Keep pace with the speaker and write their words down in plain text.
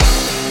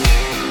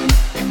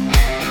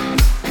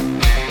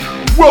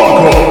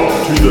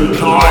Welcome to the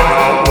Time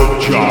Out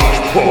with Josh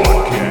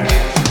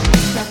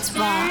podcast. That's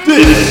right.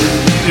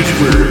 This is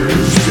where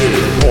you spend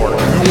a part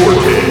of your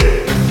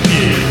day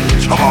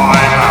in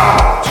Time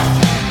Out.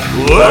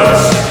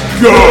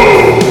 Let's go!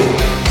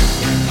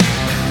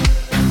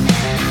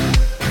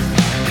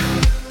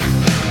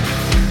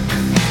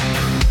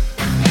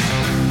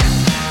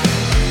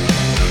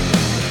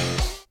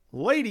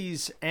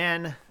 Ladies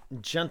and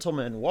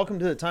gentlemen, welcome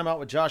to the Time Out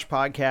with Josh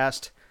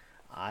podcast.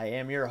 I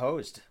am your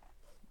host,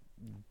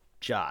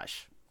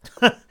 Josh.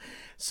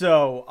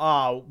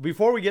 So,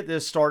 before we get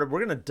this started,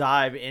 we're going to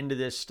dive into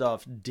this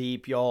stuff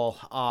deep, y'all.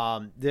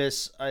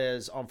 This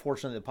is,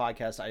 unfortunately, the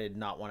podcast I did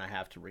not want to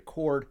have to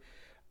record,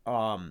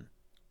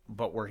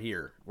 but we're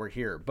here.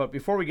 But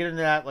before we get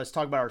into that, let's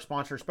talk about our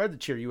sponsor,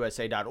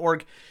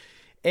 SpreadTheCheerUSA.org,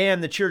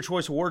 and the Cheer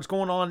Choice Awards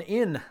going on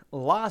in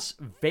Las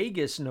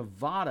Vegas,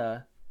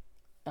 Nevada,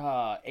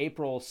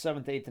 April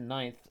 7th, 8th, and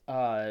 9th.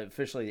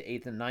 Officially the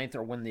 8th and 9th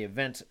are when the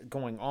event's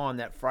going on,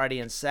 that Friday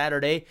and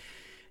Saturday.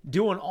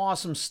 Doing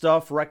awesome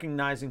stuff,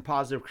 recognizing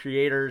positive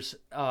creators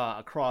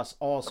across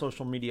all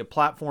social media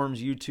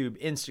platforms, YouTube,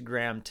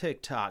 Instagram,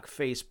 TikTok,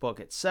 Facebook,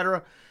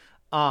 etc.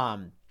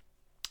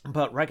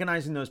 But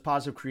recognizing those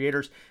positive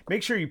creators,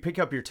 make sure you pick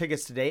up your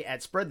tickets today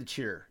at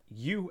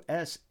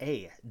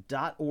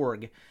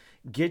SpreadTheCheerUSA.org.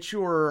 Get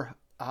your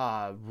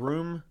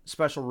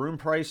special room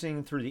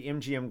pricing through the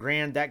MGM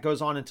Grand. That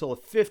goes on until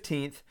the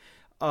 15th.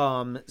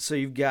 So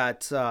you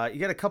got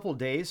a couple of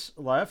days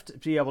left to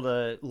be able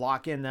to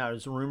lock in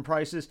those room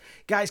prices.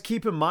 Guys,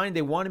 keep in mind,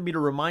 they wanted me to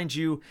remind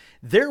you,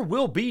 there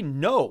will be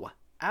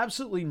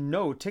absolutely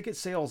no ticket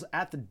sales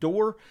at the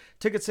door.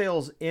 Ticket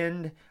sales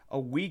end a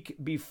week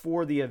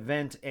before the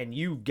event, and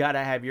you got to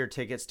have your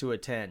tickets to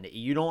attend.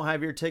 You don't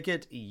have your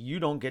ticket, you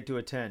don't get to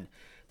attend.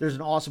 There's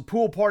an awesome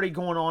pool party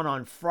going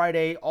on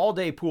Friday,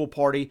 all-day pool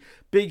party.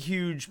 Big,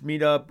 huge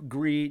meetup,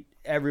 greet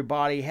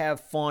everybody, have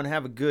fun,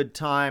 have a good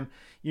time.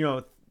 You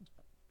know,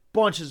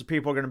 bunches of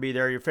people are going to be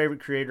there. Your favorite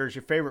creators,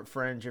 your favorite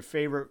friends, your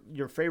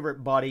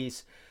favorite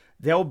buddies.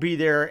 They'll be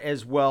there,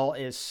 as well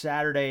as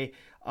Saturday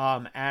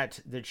at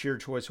the Cheer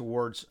Choice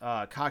Awards.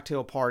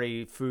 Cocktail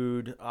party,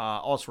 food,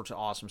 all sorts of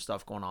awesome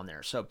stuff going on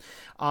there. So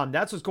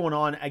that's what's going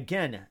on.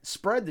 Again,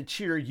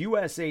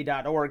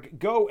 SpreadTheCheerUSA.org.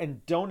 Go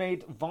and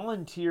donate,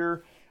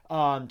 volunteer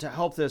to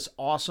help this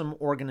awesome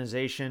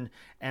organization,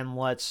 and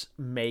let's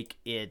make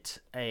it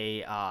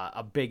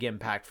a big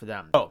impact for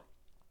them. So,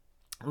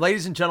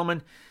 ladies and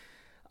gentlemen,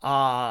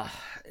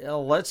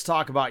 let's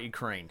talk about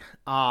Ukraine.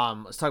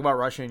 Let's talk about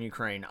Russia and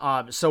Ukraine.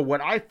 So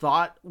what I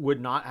thought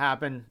would not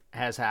happen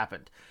has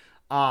happened.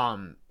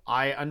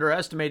 I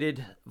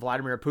underestimated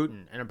Vladimir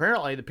Putin, and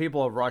apparently the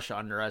people of Russia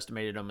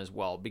underestimated him as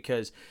well,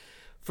 because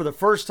for the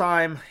first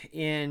time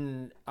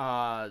in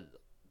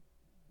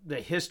the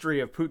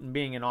history of Putin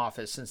being in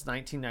office since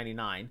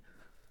 1999,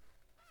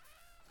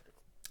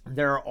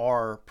 there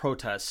are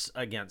protests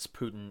against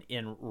Putin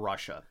in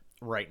Russia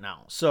right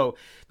now. So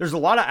there's a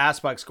lot of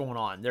aspects going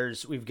on.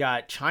 We've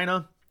got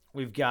China,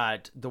 we've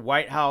got the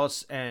White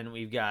House, and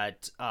we've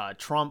got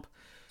Trump,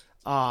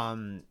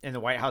 and the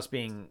White House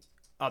being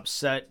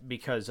upset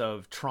because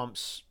of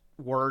Trump's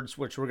words,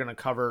 which we're going to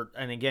cover.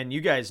 And again, you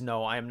guys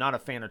know I am not a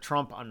fan of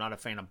Trump. I'm not a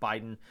fan of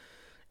Biden,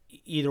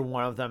 either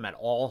one of them at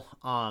all.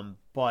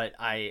 But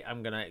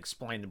I'm going to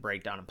explain the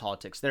breakdown in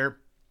politics there.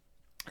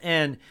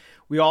 And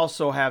we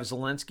also have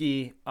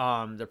Zelensky,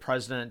 the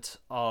president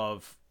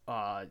of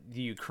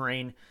the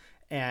Ukraine,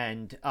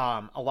 and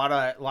a lot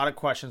of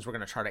questions we're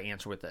going to try to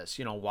answer with this.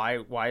 You know,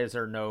 why has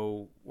there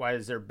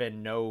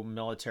been no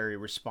military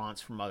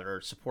response from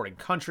other supporting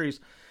countries,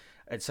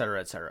 et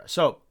cetera, et cetera.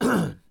 So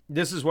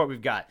this is what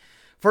we've got.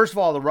 First of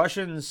all, the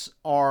Russians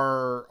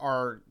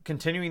are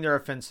continuing their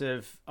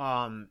offensive.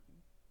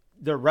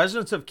 The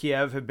residents of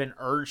Kiev have been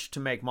urged to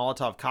make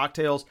Molotov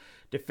cocktails,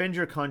 defend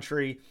your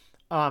country.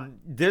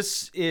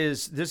 This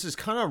is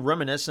kind of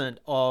reminiscent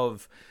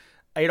of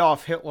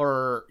Adolf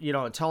Hitler, you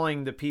know,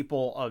 telling the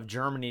people of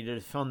Germany to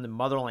defend the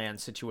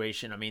motherland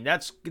situation. I mean,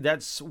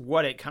 that's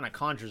what it kind of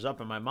conjures up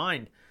in my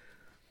mind.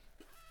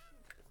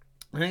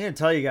 And I'm going to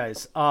tell you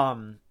guys,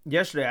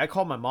 yesterday I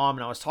called my mom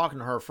and I was talking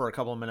to her for a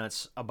couple of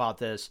minutes about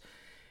this.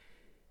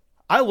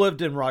 I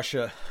lived in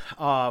Russia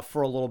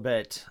for a little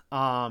bit,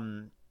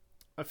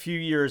 a few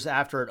years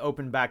after it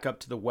opened back up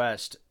to the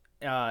West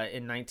in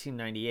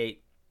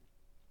 1998.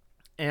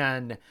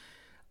 And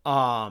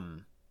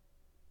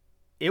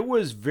it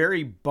was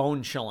very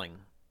bone-chilling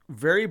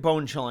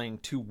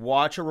to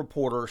watch a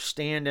reporter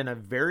stand in a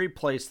very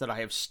place that I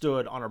have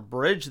stood on, a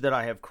bridge that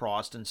I have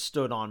crossed and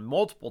stood on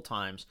multiple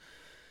times,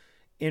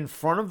 in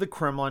front of the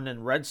Kremlin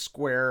and Red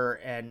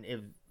Square and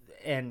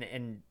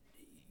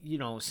you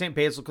know, St.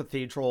 Basil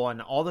Cathedral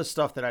and all the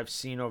stuff that I've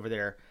seen over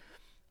there.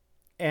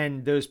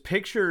 And those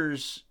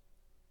pictures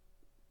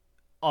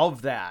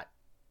of that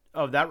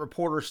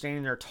reporter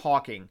standing there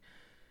talking,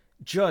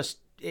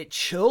 it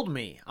chilled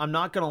me. I'm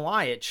not going to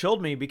lie. It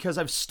chilled me because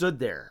I've stood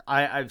there.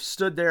 I've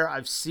stood there.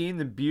 I've seen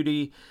the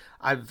beauty.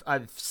 I've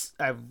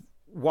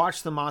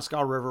watched the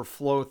Moscow River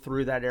flow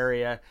through that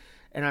area,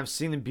 and I've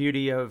seen the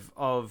beauty of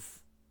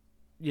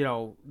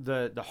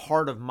the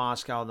heart of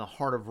Moscow and the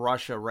heart of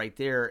Russia right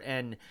there.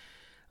 And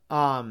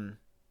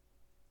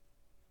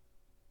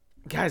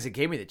guys, it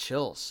gave me the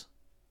chills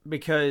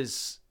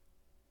because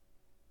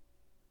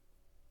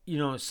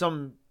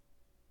some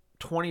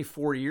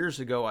 24 years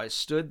ago I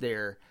stood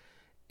there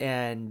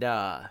and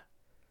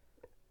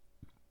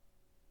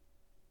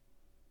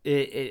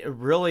it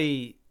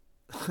really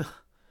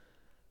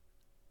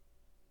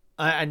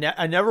I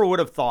never would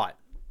have thought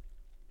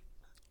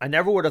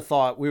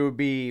we would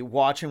be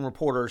watching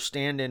reporters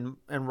stand in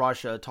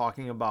Russia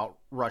talking about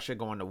Russia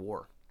going to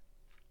war.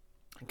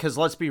 Because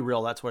let's be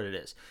real, that's what it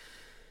is.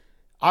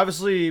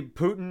 Obviously,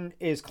 Putin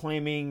is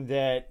claiming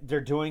that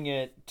they're doing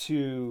it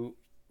to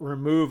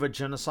remove a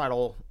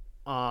genocidal,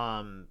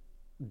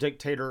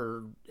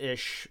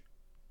 dictator-ish,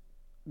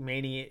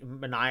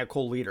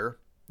 maniacal leader.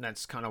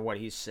 That's kind of what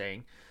he's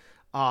saying.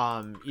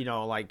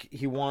 Like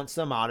he wants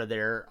them out of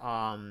there.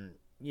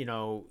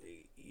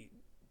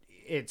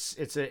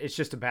 It's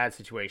just a bad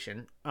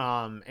situation.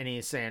 And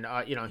he's saying,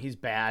 he's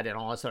bad and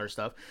all this other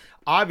stuff.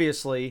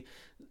 Obviously,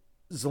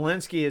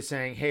 Zelensky is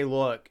saying, hey,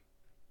 look,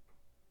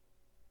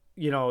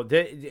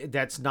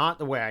 that's not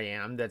the way I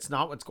am. That's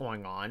not what's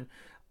going on.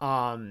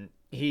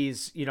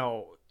 He's,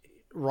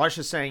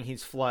 Russia's saying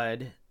he's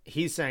fled.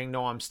 He's saying,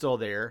 no, I'm still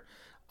there.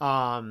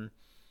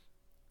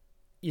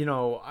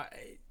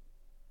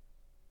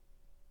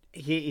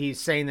 He's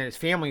saying that his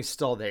family's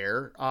still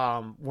there.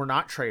 We're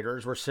not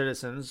traitors. We're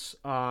citizens.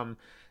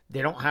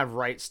 They don't have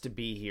rights to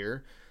be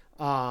here.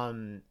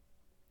 The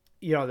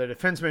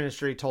defense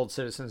ministry told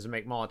citizens to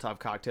make Molotov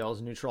cocktails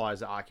and neutralize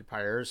the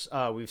occupiers.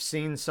 We've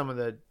seen some of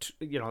the,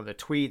 the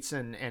tweets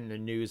and the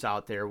news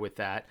out there with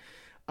that.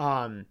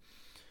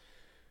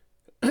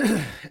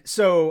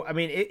 So, I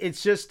mean,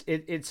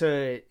 it's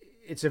a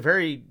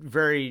very,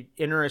 very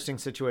interesting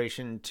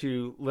situation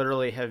to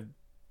literally have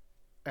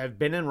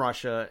been in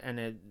Russia and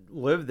had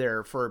lived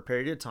there for a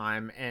period of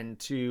time, and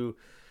to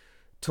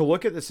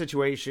look at the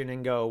situation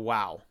and go,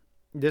 wow,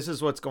 this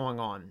is what's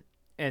going on.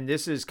 And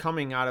this is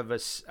coming out of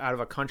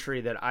a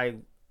country that I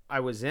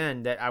was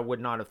in that I would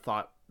not have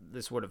thought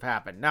this would have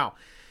happened. Now,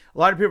 a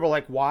lot of people are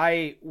like,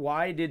 why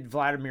is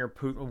Vladimir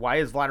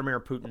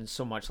Putin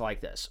so much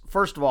like this?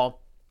 First of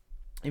all,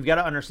 you've got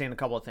to understand a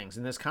couple of things,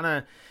 and this kind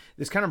of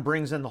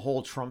brings in the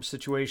whole Trump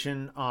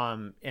situation,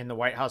 and the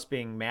White House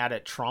being mad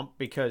at Trump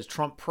because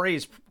Trump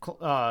praised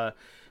the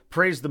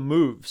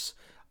moves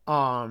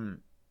that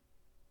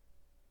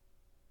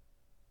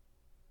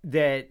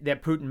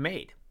Putin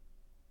made,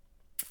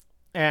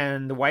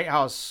 and the White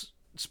House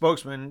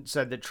spokesman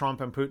said that Trump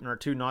and Putin are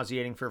two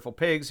nauseating, fearful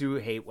pigs who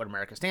hate what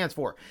America stands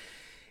for.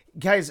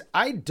 Guys,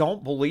 I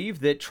don't believe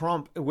that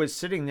Trump was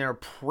sitting there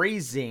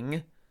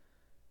praising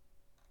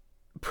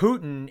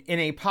Putin in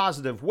a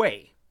positive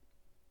way.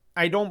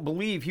 I don't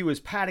believe he was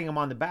patting him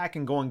on the back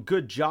and going,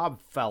 good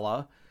job,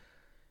 fella.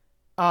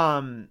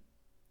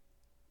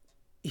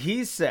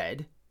 He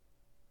said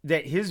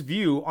that his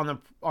view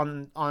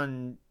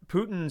on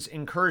Putin's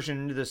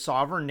incursion into the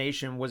sovereign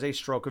nation was a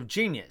stroke of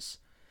genius.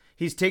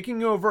 He's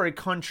taking over a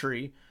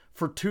country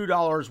for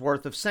 $2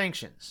 worth of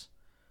sanctions.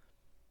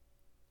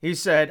 He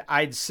said,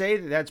 I'd say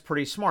that that's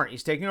pretty smart.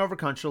 He's taking over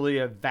country,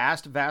 a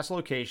vast, vast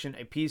location,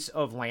 a piece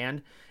of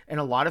land, and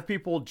a lot of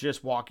people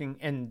just walking,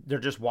 and they're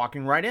just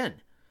walking right in.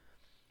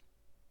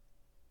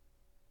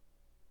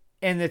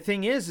 And the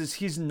thing is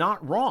he's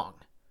not wrong.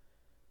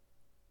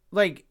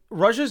 Like,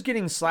 Russia's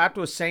getting slapped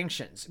with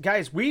sanctions.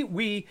 Guys,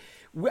 we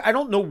I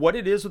don't know what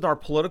it is with our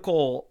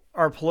political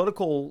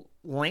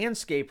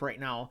landscape right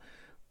now,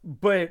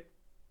 but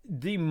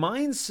the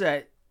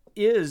mindset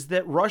is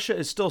that Russia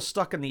is still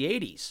stuck in the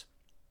 80s.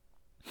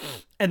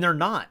 And they're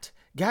not.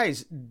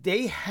 Guys,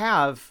 they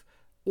have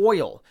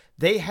oil.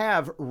 They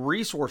have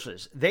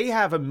resources. They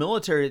have a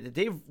military that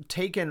they've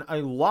taken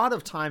a lot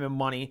of time and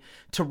money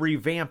to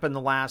revamp in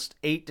the last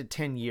 8 to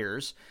 10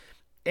 years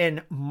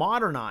and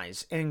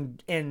modernize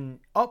and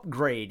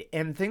upgrade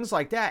and things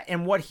like that.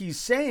 And what he's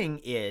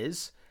saying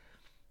is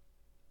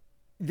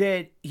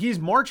that he's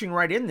marching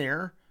right in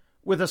there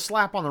with a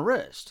slap on the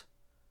wrist.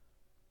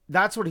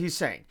 That's what he's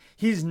saying.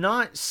 He's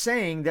not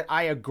saying that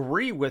I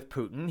agree with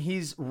Putin.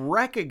 He's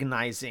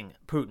recognizing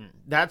Putin.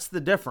 That's the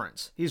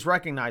difference. He's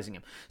recognizing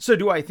him. So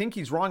do I think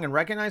he's wrong and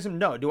recognize him?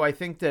 No. Do I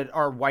think that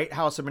our White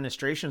House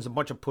administration is a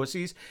bunch of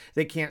pussies?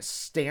 They can't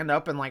stand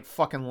up and like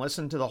fucking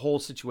listen to the whole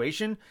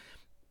situation?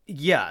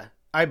 Yeah,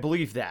 I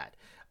believe that.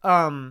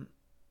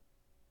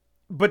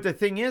 But the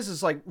thing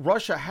is like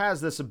Russia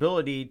has this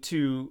ability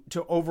to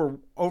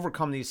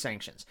overcome these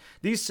sanctions.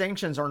 These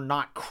sanctions are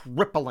not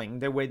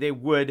crippling the way they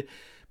would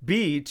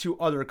be to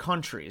other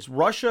countries.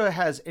 Russia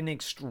has an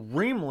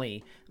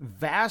extremely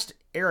vast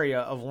area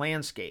of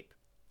landscape.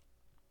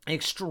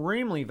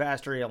 Extremely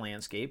vast area of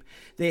landscape.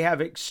 They have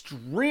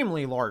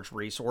extremely large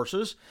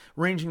resources,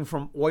 ranging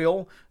from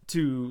oil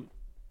to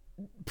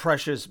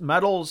precious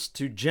metals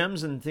to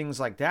gems and things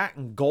like that,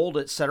 and gold,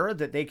 etc.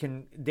 That they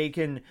can.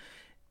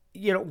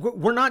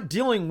 We're not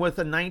dealing with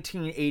a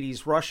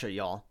 1980s Russia,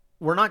 y'all.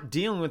 We're not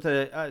dealing with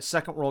a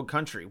second world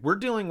country. We're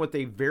dealing with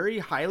a very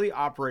highly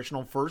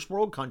operational first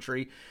world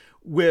country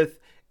with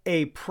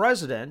a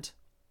president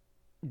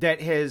that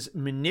has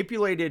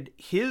manipulated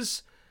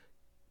his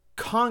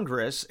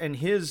Congress and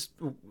his,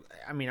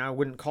 I mean, I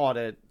wouldn't call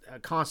it a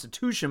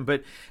constitution,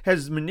 but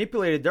has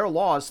manipulated their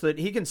laws so that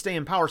he can stay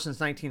in power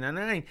since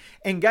 1999.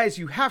 And guys,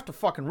 you have to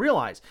fucking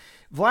realize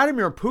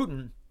Vladimir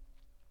Putin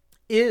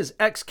is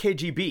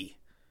ex-KGB.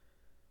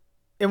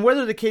 And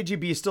whether the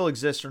KGB still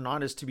exists or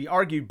not is to be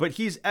argued, but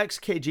he's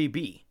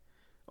ex-KGB.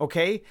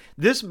 Okay?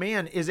 This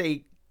man is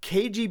a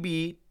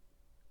KGB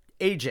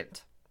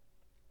agent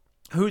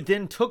who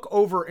then took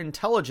over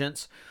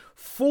intelligence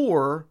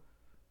for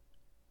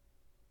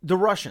the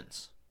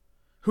Russians,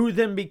 who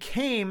then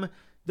became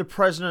the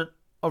president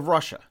of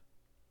Russia.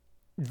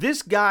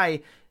 This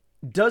guy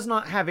does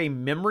not have a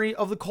memory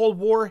of the Cold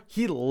War.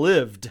 He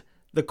lived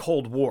the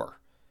Cold War.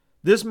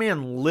 This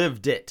man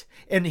lived it.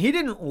 And he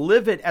didn't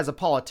live it as a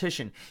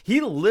politician.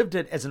 He lived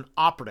it as an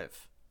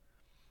operative.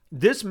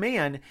 This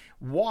man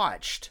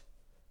watched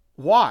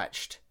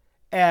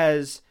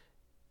as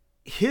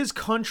his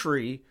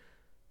country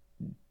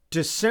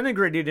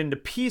disintegrated into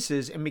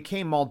pieces and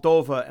became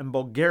Moldova and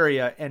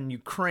Bulgaria and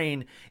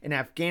Ukraine and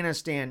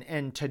Afghanistan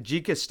and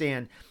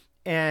Tajikistan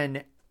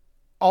and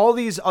all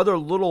these other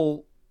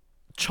little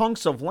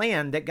chunks of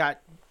land that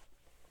got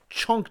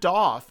chunked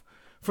off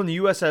from the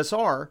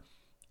USSR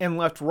and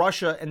left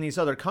Russia and these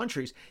other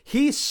countries.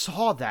 He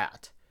saw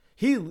that.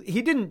 He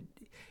didn't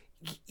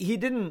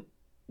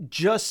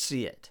just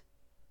see it.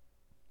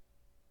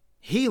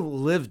 He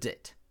lived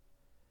it.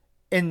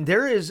 And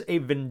there is a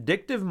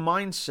vindictive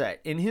mindset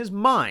in his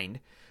mind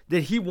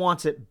that he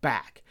wants it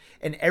back.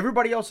 And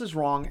everybody else is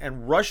wrong,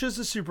 and Russia's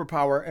a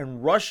superpower,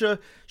 and Russia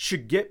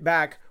should get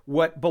back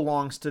what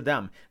belongs to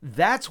them.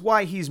 That's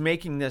why he's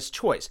making this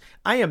choice.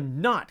 I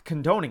am not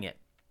condoning it.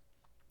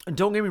 And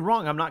don't get me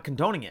wrong, I'm not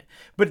condoning it.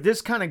 But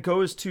this kind of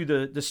goes to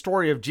the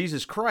story of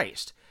Jesus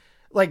Christ.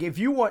 Like, if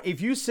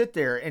you sit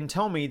there and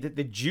tell me that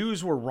the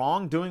Jews were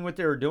wrong doing what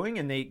they were doing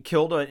and they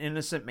killed an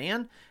innocent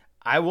man,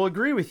 I will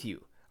agree with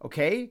you,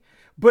 okay?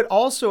 But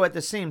also at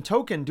the same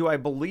token, do I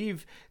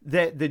believe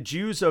that the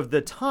Jews of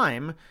the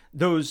time,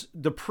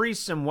 the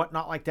priests and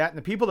whatnot like that, and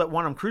the people that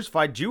want them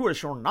crucified,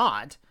 Jewish or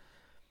not,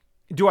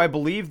 do I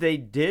believe they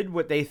did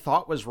what they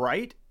thought was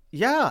right?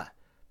 Yeah,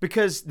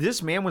 because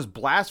this man was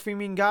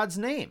blaspheming God's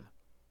name.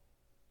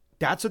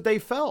 That's what they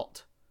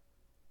felt.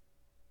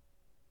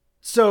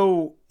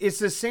 So it's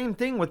the same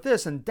thing with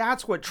this, and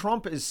that's what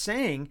Trump is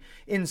saying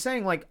in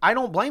saying, like, I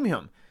don't blame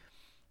him.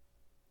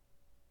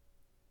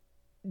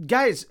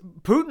 Guys,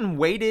 Putin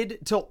waited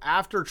till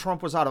after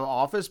Trump was out of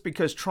office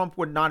because Trump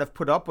would not have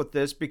put up with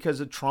this because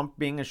of Trump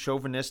being a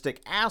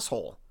chauvinistic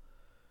asshole.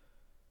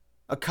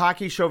 A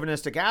cocky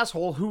chauvinistic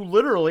asshole who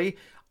literally,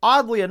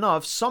 oddly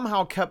enough,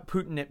 somehow kept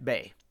Putin at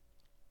bay.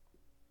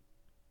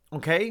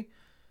 Okay?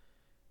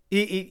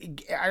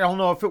 I don't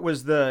know if it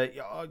was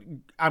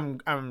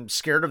I'm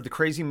scared of the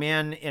crazy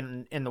man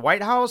in the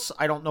White House.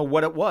 I don't know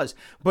what it was,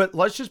 but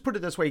let's just put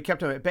it this way. He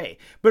kept him at bay.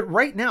 But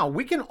right now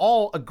we can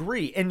all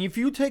agree. And if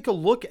you take a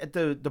look at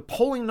the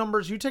polling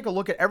numbers, you take a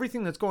look at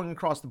everything that's going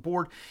across the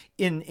board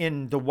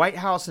in the White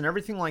House and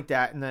everything like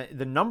that, and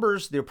the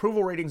numbers, the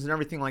approval ratings and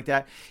everything like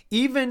that,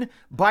 even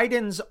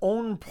Biden's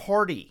own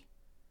party.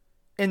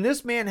 And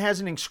this man has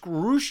an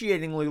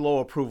excruciatingly low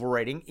approval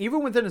rating.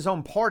 Even within his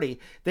own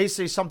party, they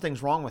say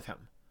something's wrong with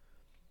him.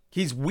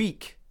 He's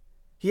weak.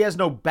 He has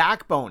no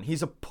backbone.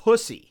 He's a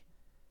pussy.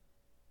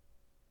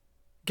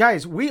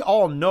 Guys, we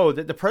all know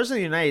that the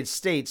President of the United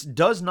States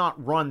does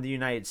not run the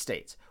United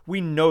States.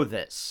 We know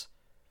this.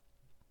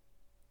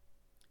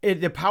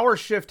 The power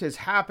shift has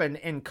happened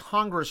and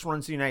Congress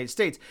runs the United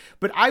States.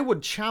 But I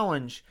would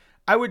challenge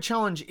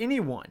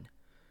anyone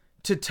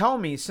to tell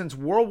me since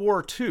World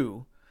War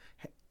II,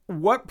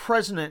 what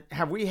president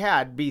have we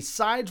had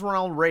besides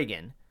Ronald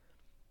Reagan?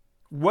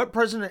 What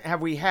president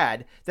have we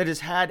had that has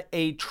had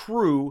a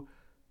true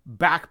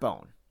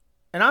backbone?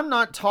 And I'm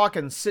not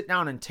talking sit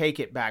down and take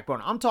it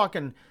backbone. I'm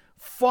talking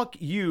fuck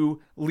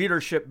you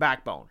leadership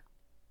backbone.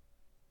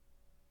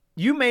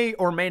 You may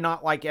or may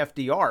not like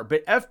FDR,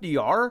 but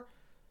FDR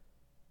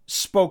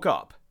spoke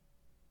up.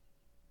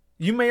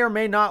 You may or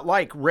may not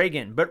like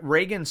Reagan, but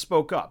Reagan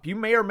spoke up. You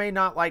may or may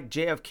not like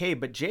JFK,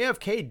 but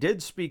JFK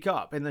did speak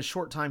up in the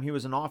short time he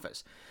was in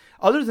office.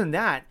 Other than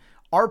that,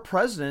 our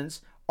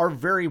presidents are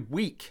very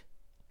weak.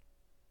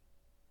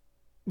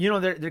 You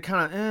know, they're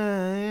kind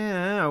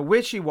of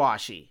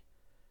wishy-washy.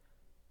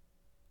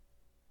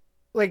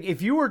 Like,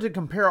 if you were to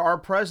compare our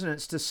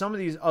presidents to some of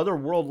these other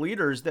world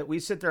leaders that we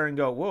sit there and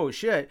go, whoa,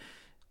 shit,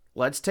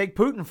 let's take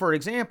Putin for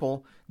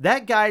example.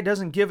 That guy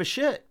doesn't give a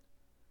shit.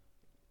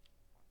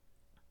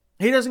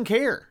 He doesn't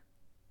care.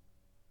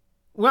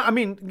 Well, I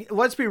mean,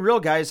 let's be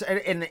real, guys,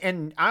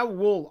 and I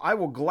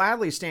will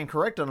gladly stand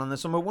corrected on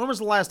this one, but when was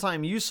the last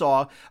time you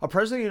saw a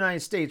president of the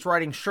United States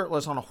riding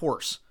shirtless on a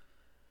horse?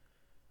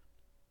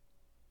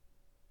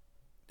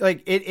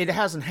 Like, it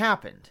hasn't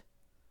happened.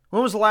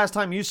 When was the last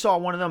time you saw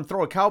one of them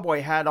throw a cowboy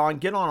hat on,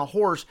 get on a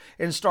horse,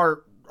 and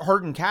start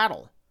herding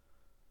cattle?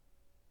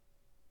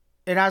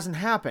 It hasn't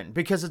happened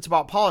because it's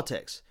about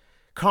politics.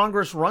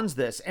 Congress runs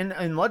this.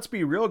 And let's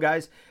be real,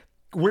 guys.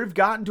 We've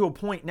gotten to a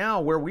point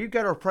now where we've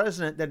got our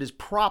president that is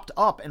propped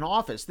up in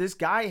office. This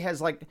guy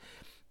has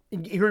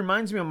he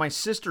reminds me of my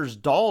sister's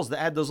dolls that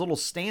had those little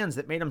stands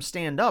that made him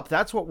stand up.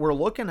 That's what we're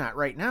looking at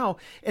right now.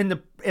 And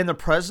the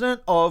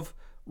president of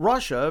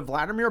Russia,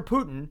 Vladimir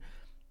Putin,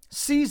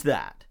 sees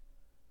that.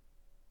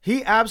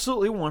 He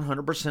absolutely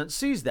 100%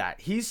 sees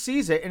that. He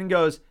sees it and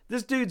goes,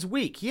 this dude's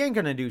weak. He ain't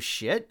going to do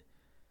shit.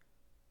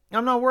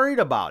 I'm not worried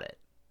about it.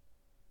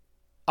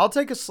 I'll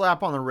take a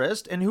slap on the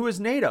wrist. And who is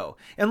NATO?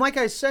 And like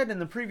I said in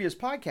the previous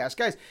podcast,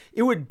 guys,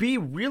 it would be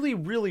really,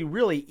 really,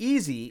 really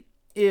easy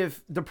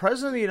if the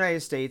president of the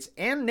United States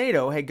and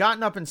NATO had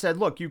gotten up and said,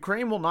 look,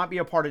 Ukraine will not be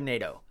a part of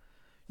NATO.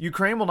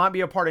 Ukraine will not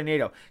be a part of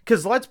NATO.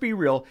 Because let's be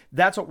real,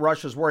 that's what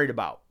Russia's worried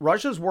about.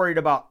 Russia's worried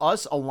about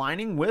us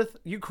aligning with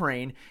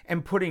Ukraine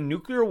and putting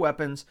nuclear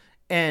weapons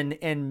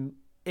and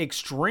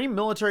extreme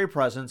military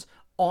presence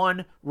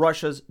on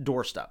Russia's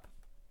doorstep.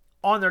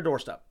 On their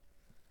doorstep.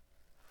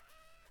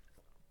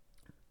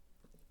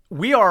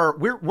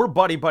 We're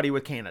buddy-buddy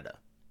with Canada,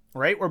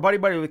 right? We're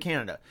buddy-buddy with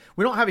Canada.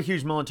 We don't have a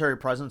huge military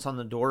presence on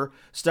the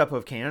doorstep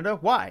of Canada.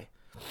 Why?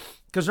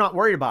 Because we're not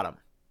worried about them.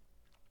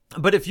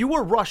 But if you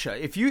were Russia,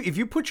 if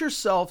you put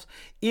yourself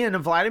in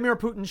Vladimir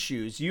Putin's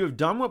shoes, you have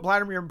done what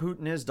Vladimir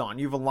Putin has done.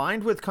 You've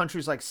aligned with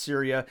countries like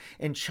Syria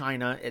and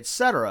China,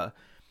 etc.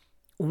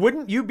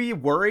 Wouldn't you be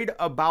worried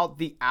about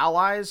the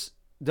allies,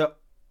 the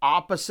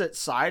opposite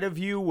side of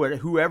you,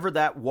 whoever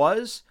that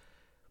was,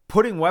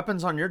 putting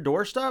weapons on your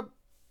doorstep?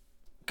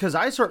 Because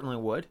I certainly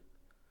would.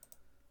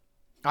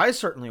 I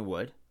certainly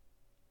would.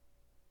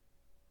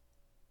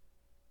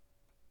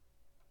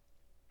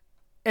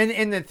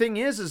 And the thing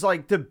is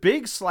like the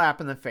big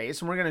slap in the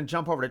face, and we're going to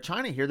jump over to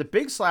China here. The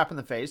big slap in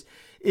the face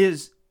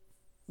is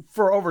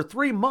for over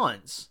 3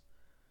 months,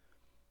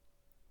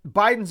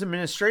 Biden's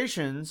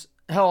administrations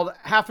held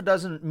half a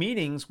dozen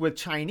meetings with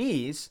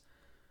Chinese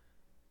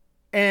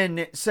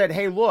and said,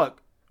 hey,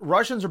 look,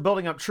 Russians are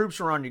building up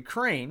troops around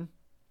Ukraine.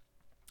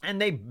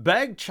 And they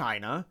begged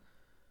China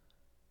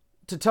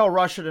to tell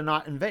Russia to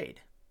not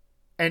invade.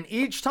 And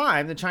each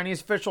time the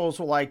Chinese officials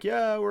were like,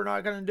 yeah, we're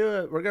not going to do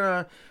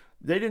it.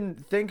 They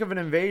didn't think of an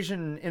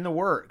invasion in the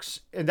works.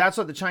 And that's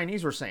what the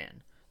Chinese were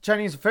saying.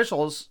 Chinese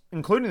officials,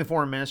 including the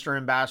foreign minister and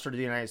ambassador to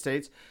the United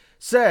States,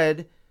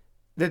 said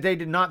that they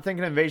did not think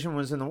an invasion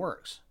was in the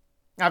works.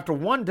 After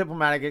one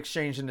diplomatic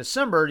exchange in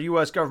December, the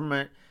U.S.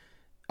 government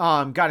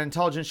got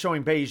intelligence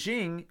showing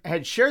Beijing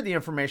had shared the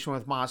information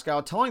with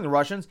Moscow, telling the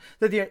Russians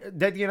that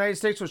the United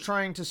States was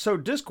trying to sow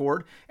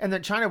discord and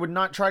that China would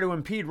not try to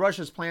impede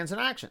Russia's plans and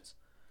actions.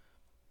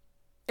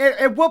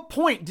 At what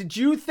point did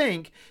you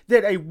think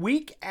that a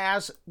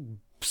weak-ass,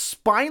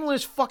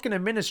 spineless fucking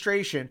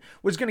administration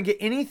was going to get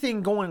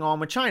anything going on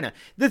with China?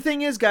 The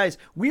thing is, guys,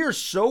 we are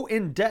so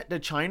in debt to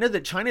China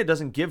that China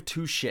doesn't give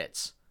two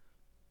shits.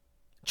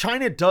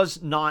 China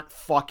does not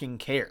fucking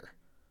care.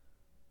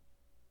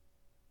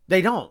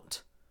 They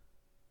don't.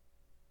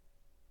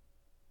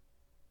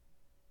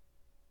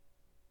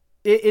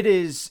 It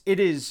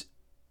is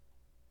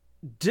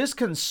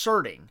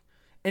disconcerting,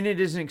 and it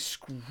is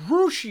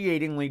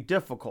excruciatingly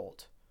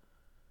difficult.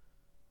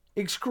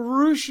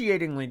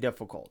 Excruciatingly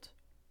difficult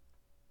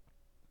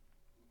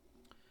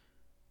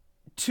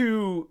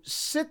to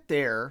sit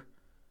there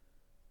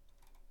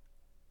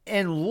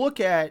and look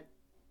at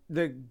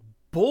the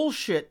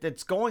bullshit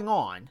that's going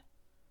on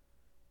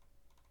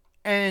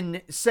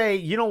and say,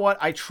 you know what,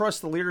 I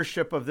trust the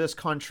leadership of this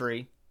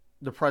country,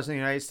 the President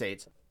of the United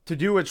States, to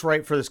do what's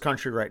right for this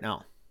country right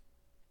now.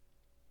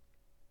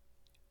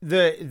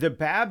 The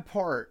bad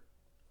part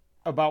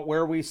about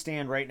where we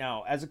stand right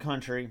now as a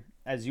country,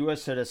 as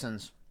U.S.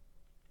 citizens,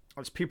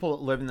 as people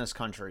that live in this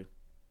country,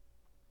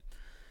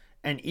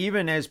 and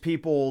even as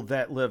people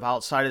that live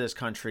outside of this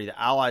country, the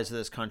allies of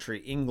this country,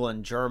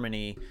 England,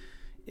 Germany,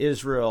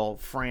 Israel,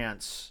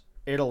 France,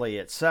 Italy,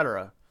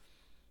 etc.,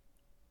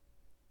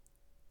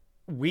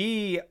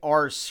 we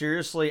are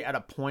seriously at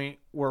a point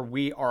where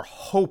we are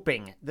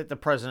hoping that the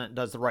president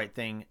does the right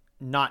thing,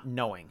 not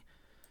knowing,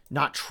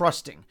 not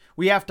trusting.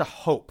 We have to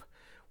hope.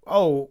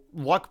 Oh,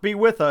 luck be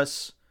with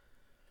us.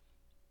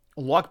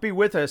 Luck be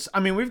with us.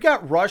 I mean, we've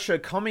got Russia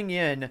coming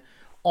in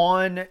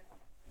on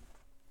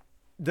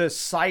the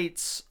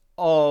sites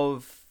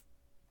of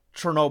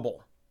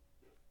Chernobyl.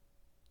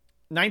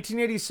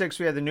 1986,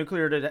 we had the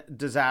nuclear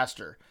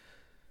disaster.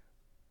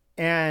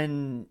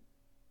 And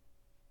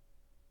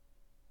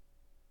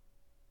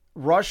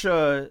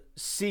Russia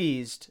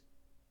seized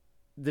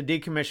the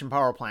decommissioned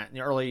power plant in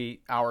the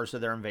early hours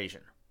of their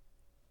invasion.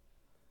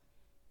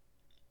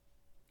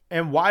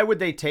 And why would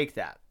they take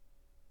that?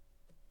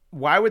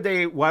 Why would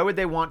they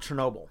want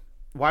Chernobyl?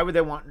 Why would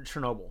they want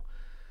Chernobyl?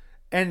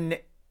 And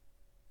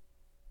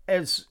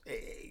as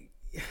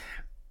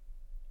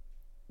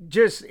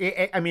just,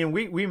 I mean,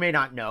 we may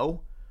not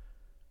know,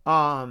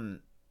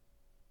 but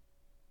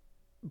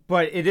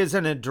it is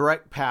in a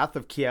direct path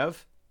of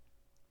Kiev,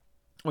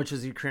 which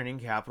is the Ukrainian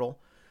capital.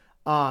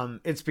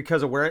 It's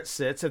because of where it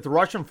sits. If the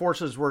Russian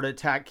forces were to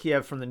attack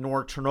Kiev from the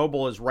north,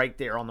 Chernobyl is right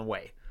there on the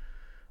way.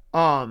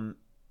 And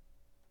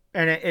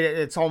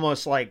it's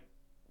almost like,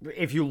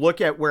 if you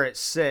look at where it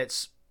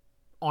sits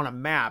on a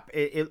map,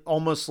 it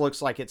almost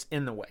looks like it's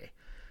in the way.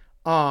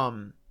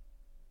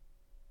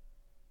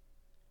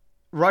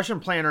 Russian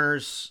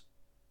planners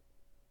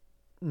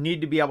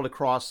need to be able to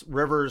cross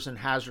rivers and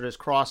hazardous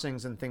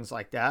crossings and things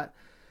like that.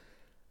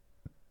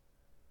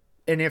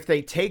 And if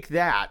they take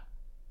that,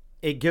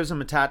 it gives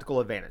them a tactical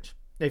advantage,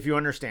 if you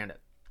understand it.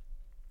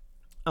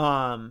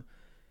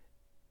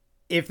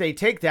 If they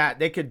take that,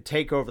 they could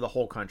take over the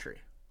whole country.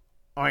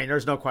 I mean,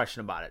 there's no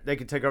question about it. They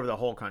could take over the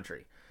whole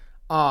country.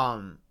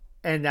 And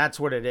that's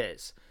what it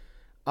is.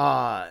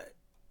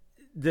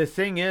 The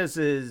thing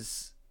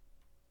is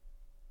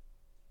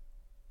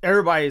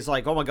everybody's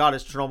like, oh my God,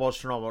 it's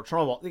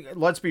Chernobyl.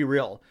 Let's be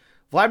real.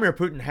 Vladimir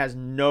Putin has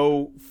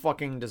no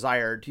fucking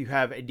desire to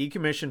have a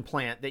decommissioned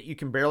plant that you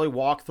can barely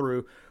walk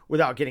through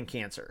without getting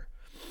cancer.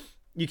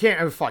 You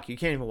can't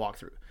even walk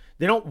through.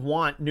 They don't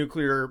want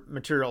nuclear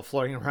material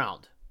floating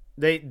around.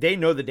 They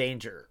know the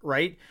danger,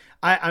 right?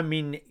 I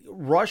mean,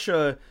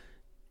 Russia,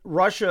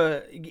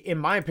 in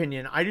my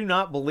opinion, I do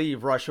not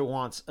believe Russia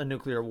wants a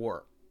nuclear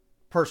war.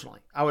 Personally,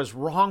 I was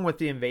wrong with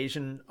the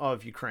invasion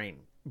of Ukraine,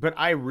 but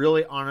I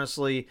really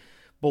honestly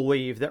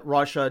believe that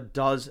Russia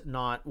does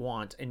not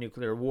want a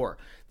nuclear war.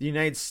 The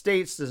United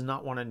States does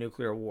not want a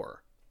nuclear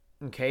war.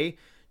 Okay?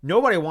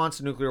 Nobody wants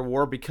a nuclear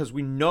war because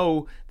we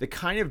know the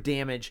kind of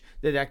damage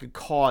that could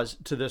cause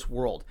to this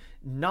world.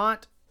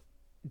 Not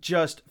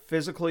just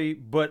physically,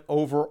 but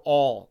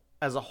overall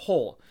as a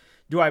whole.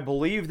 Do I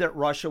believe that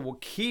Russia will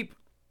keep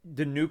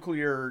the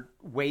nuclear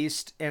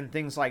waste and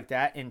things like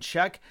that in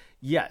check?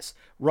 Yes.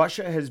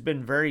 Russia has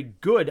been very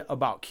good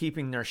about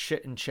keeping their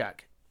shit in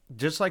check,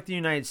 just like the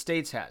United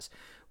States has.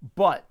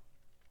 But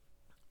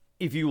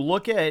if you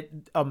look at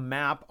a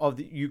map of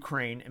the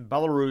Ukraine and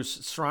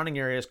Belarus, surrounding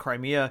areas,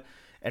 Crimea,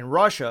 and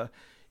Russia,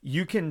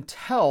 you can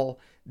tell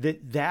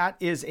that that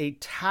is a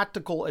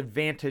tactical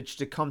advantage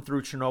to come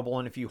through Chernobyl.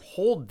 And if you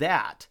hold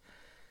that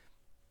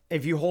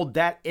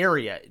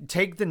area,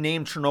 take the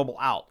name Chernobyl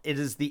out, it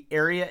is the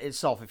area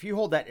itself. If you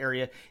hold that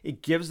area,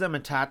 it gives them a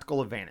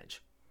tactical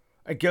advantage.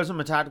 It gives them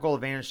a tactical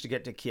advantage to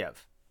get to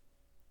Kiev.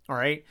 All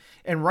right.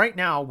 And right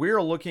now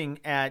we're looking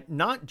at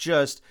not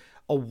just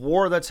a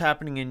war that's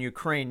happening in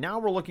Ukraine. Now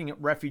we're looking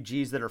at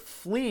refugees that are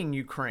fleeing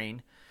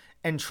Ukraine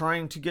and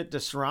trying to get to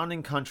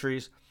surrounding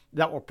countries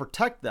that will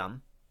protect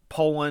them,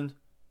 Poland,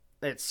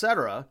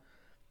 etc.,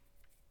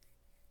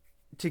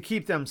 to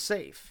keep them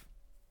safe.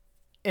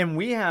 And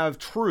we have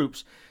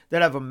troops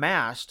that have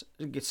amassed,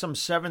 some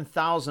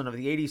 7,000 of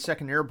the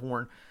 82nd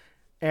Airborne,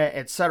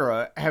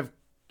 etc.,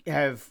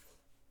 have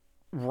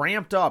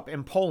ramped up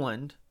in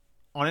Poland,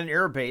 on an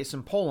air base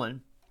in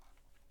Poland,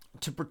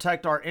 to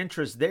protect our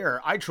interests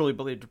there. I truly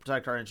believe to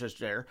protect our interests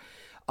there.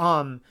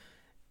 But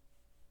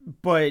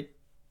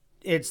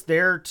it's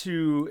there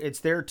to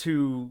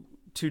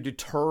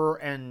deter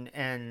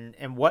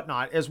and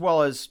whatnot, as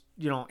well as,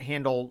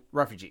 handle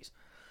refugees.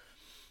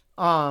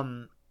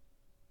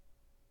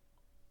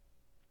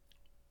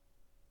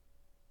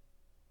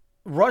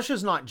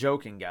 Russia's not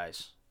joking,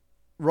 guys.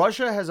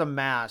 Russia has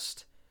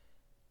amassed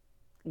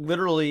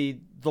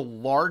literally the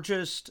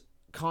largest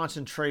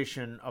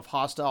concentration of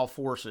hostile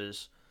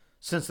forces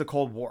since the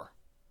Cold War.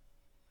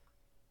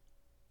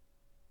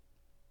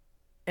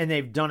 And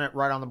they've done it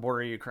right on the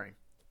border of Ukraine.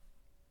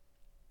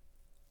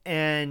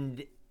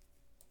 And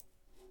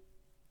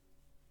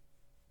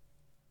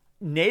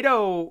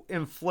NATO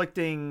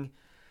inflicting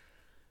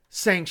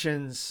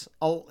sanctions,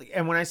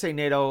 and when I say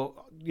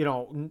NATO,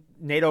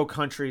 NATO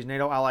countries,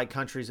 NATO allied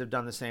countries have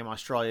done the same,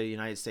 Australia,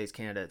 United States,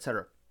 Canada,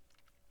 etc.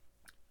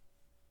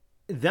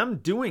 Them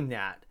doing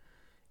that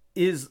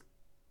is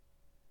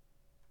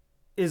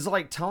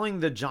like telling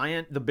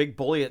the big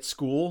bully at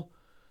school,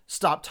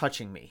 stop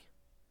touching me,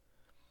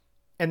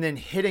 and then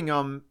hitting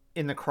them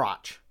in the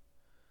crotch.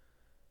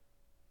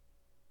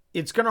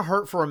 It's going to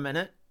hurt for a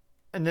minute,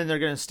 and then they're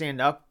going to stand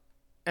up,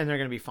 and they're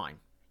going to be fine.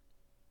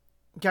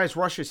 Guys,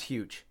 Russia's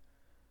huge.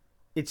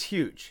 It's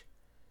huge.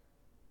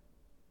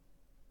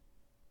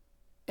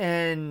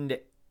 And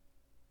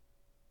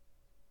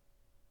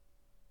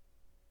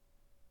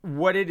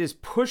what it is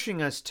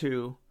pushing us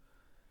to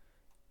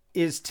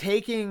is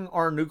taking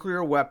our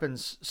nuclear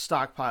weapons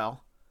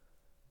stockpile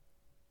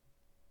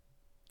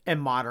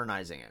and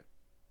modernizing it.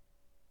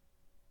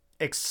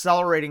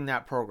 Accelerating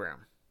that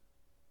program.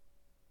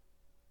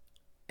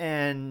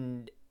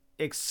 And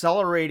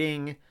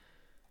accelerating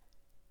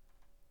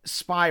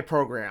spy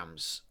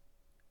programs,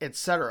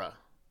 etc.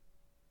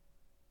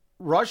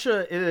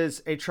 Russia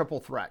is a triple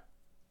threat.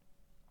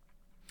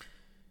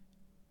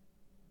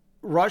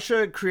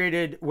 Russia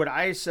created what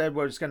I said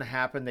was going to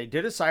happen. They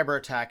did a cyber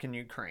attack in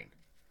Ukraine.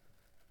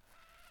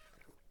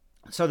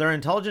 So their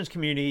intelligence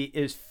community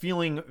is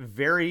feeling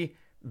very,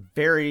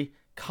 very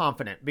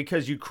confident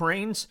because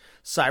Ukraine's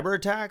cyber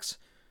attacks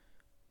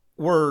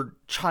were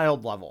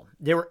child level.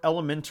 They were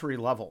elementary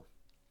level.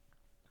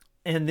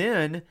 And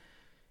then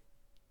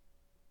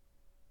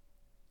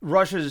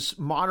Russia's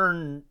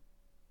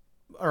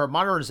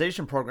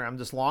modernization program,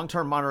 this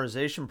long-term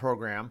modernization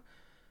program,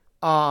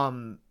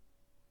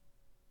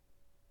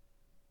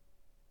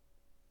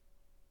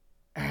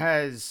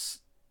 has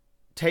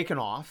taken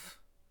off.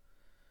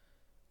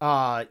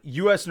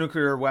 U.S.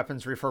 nuclear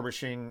weapons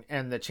refurbishing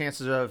and the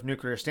chances of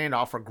nuclear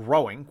standoff are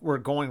growing. We're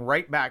going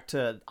right back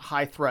to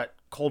high threat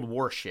Cold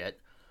War shit.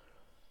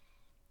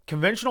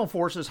 Conventional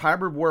forces,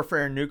 hybrid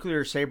warfare, and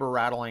nuclear saber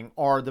rattling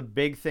are the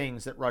big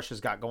things that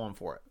Russia's got going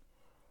for it.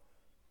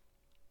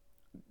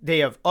 They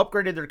have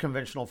upgraded their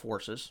conventional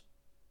forces.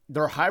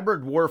 Their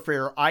hybrid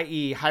warfare,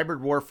 i.e.,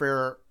 hybrid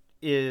warfare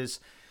is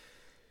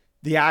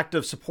the act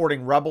of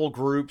supporting rebel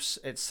groups,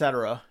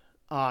 etc.,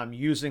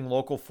 using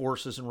local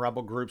forces and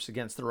rebel groups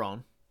against their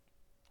own.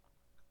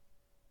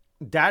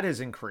 That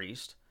has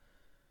increased.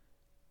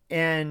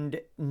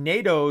 And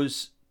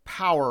NATO's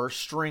power,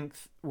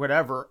 strength,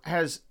 whatever,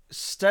 has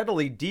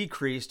steadily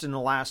decreased in the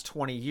last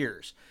 20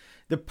 years.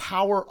 The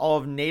power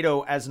of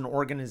NATO as an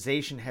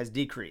organization has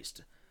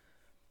decreased.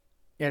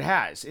 It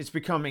has. It's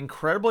become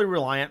incredibly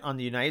reliant on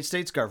the United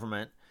States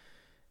government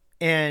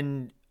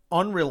and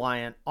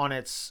unreliant on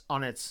its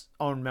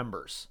own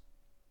members.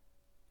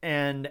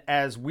 And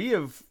as we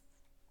have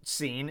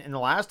seen in the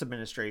last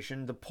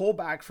administration, the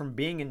pullback from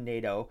being in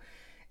NATO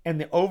and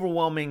the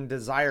overwhelming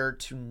desire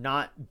to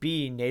not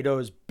be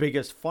NATO's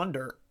biggest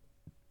funder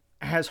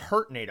has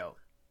hurt NATO.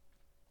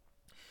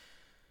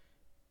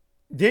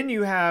 Then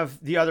you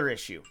have the other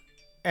issue.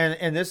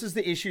 And this is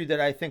the issue that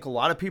I think a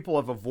lot of people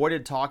have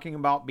avoided talking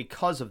about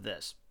because of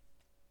this.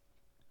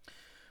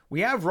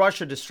 We have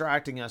Russia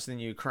distracting us in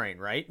Ukraine,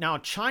 right? Now,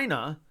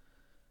 China,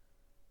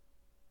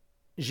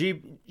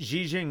 Xi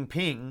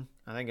Jinping,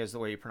 I think is the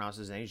way you pronounce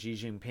his name, Xi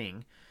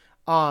Jinping,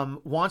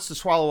 wants to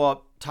swallow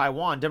up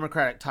Taiwan,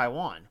 democratic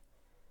Taiwan.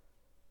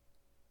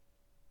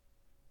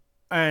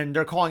 And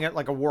they're calling it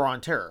like a war on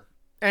terror.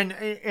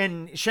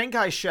 And Chiang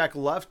Kai-shek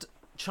left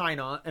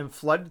China and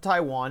fled to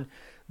Taiwan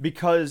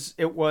because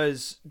it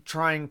was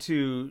trying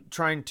to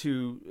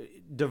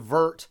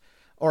divert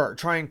or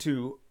trying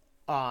to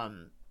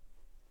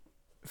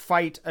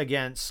fight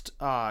against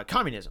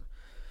communism.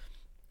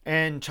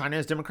 And China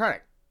is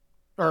democratic,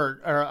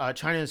 or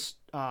China's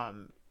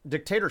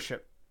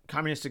dictatorship,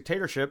 communist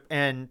dictatorship,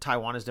 and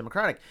Taiwan is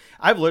democratic.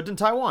 I've lived in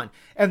Taiwan,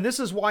 and this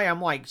is why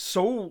I'm like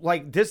so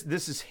like this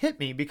has hit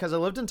me, because I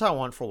lived in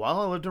Taiwan for a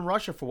while, I lived in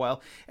Russia for a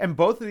while, and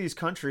both of these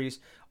countries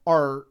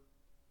are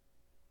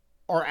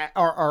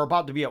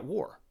about to be at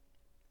war.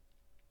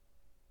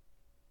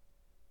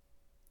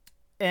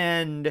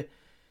 And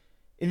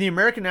in the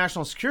American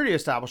national security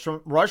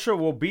establishment, Russia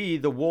will be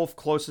the wolf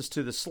closest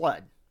to the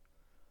sled,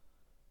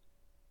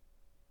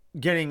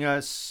 giving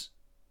most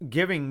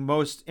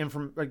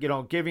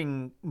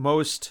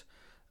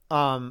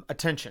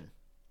attention,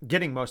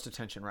 getting most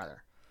attention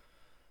rather.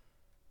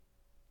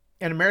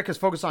 And America's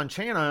focus on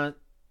China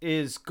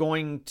is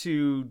going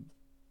to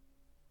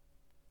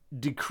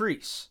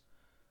decrease.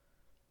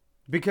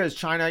 Because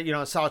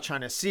China, South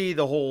China Sea,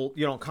 the whole,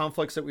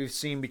 conflicts that we've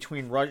seen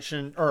between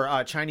Russian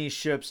or Chinese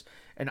ships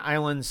and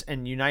islands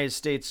and United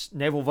States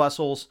naval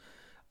vessels,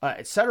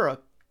 etc.,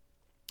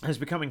 has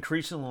become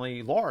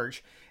increasingly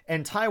large.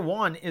 And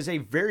Taiwan is a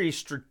very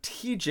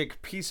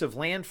strategic piece of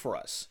land for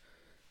us.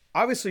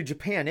 Obviously,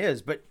 Japan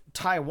is, but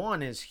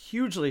Taiwan is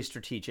hugely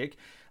strategic.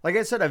 Like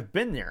I said, I've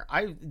been there.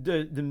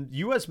 The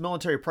U.S.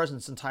 military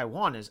presence in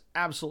Taiwan is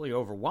absolutely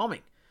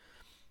overwhelming.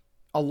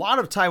 A lot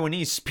of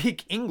Taiwanese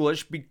speak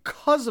English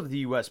because of the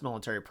U.S.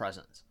 military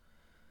presence.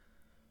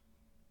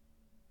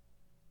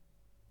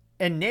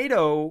 And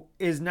NATO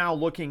is now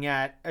looking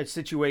at a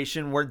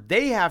situation where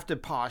they have to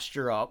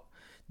posture up.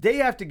 They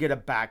have to get a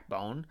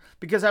backbone,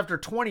 because after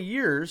 20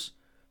 years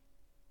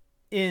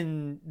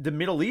in the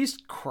Middle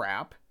East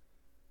crap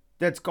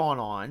that's gone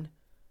on,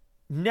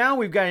 now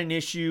we've got an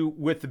issue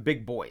with the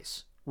big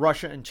boys,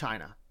 Russia and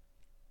China.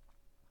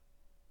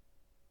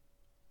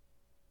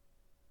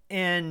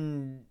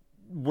 And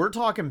we're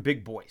talking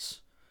big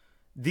boys.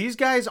 These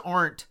guys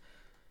aren't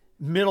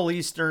Middle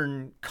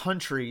Eastern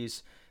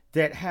countries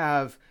that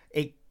have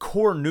a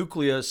core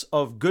nucleus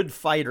of good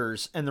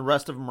fighters and the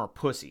rest of them are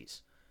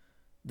pussies.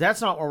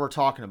 That's not what we're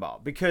talking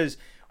about, because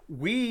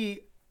we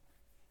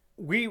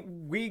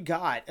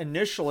got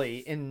initially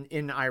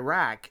in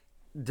Iraq,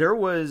 there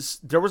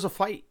was a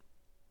fight.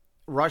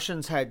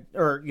 Russians had,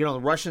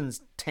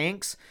 Russians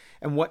tanks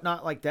and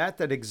whatnot like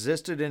that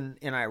existed in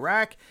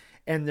Iraq,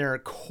 and their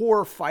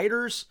core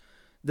fighters,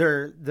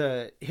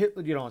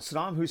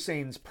 Saddam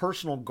Hussein's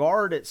personal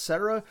guard,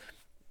 etc.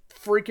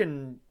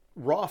 Freaking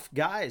rough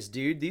guys,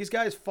 dude. These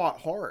guys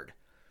fought hard.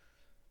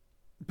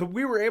 But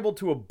we were able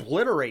to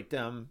obliterate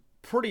them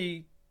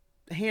pretty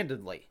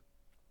handedly.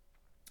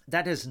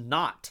 That is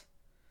not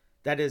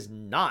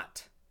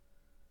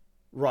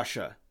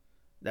Russia.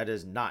 That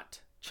is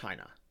not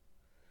China.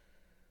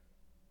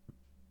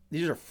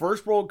 These are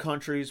first world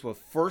countries with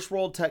first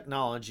world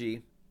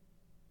technology,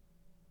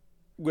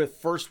 with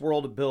first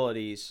world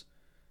abilities,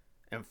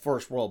 and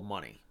first world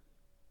money,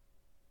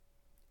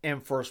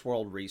 and first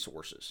world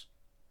resources.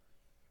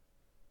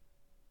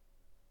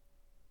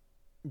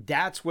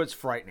 That's what's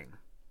frightening.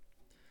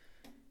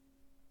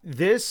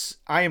 This,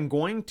 I am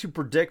going to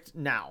predict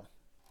now,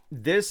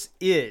 this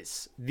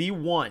is the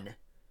one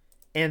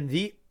and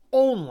the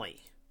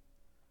only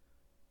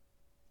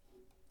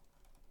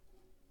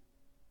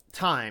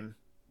time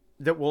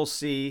that we'll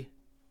see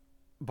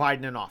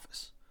Biden in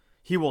office.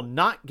 He will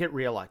not get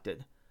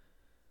reelected.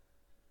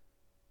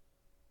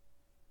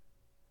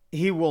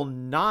 He will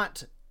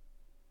not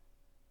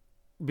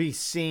be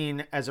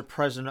seen as a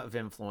president of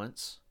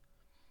influence.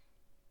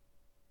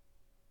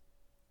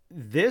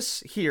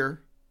 This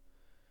here,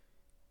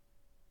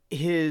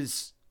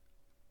 his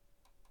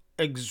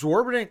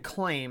exorbitant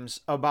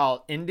claims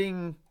about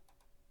ending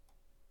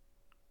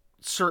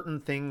certain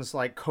things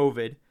like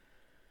COVID,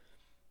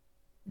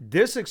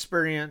 this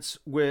experience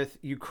with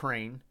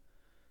Ukraine,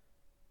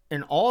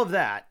 and all of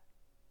that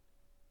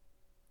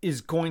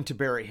is going to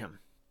bury him.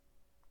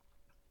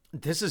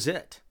 This is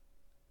it.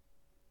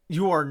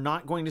 You are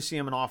not going to see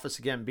him in office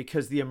again,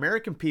 because the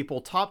American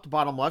people, top to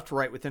bottom, left to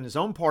right, within his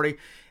own party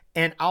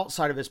and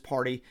outside of his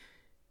party,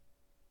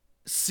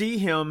 see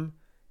him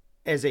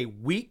as a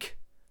weak,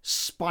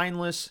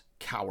 spineless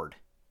coward.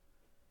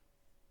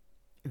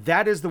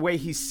 That is the way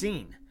he's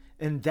seen.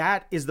 And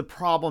that is the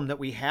problem that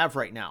we have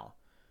right now.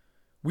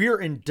 We are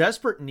in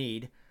desperate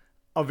need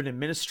of an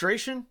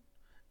administration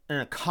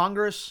and a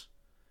Congress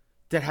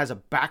that has a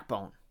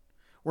backbone.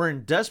 We're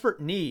in desperate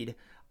need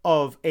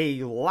of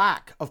a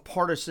lack of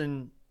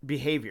partisan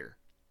behavior.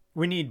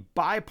 We need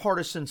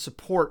bipartisan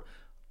support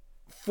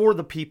for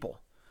the people.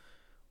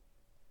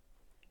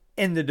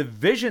 And the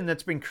division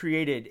that's been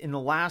created in the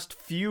last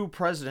few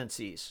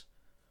presidencies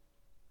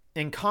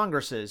and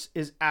Congresses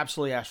is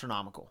absolutely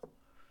astronomical.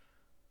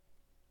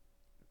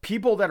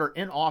 People that are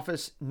in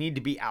office need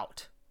to be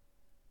out.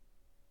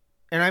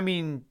 And I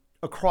mean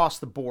across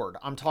the board.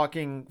 I'm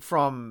talking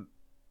from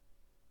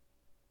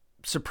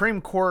Supreme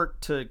Court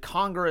to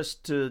Congress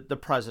to the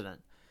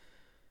president.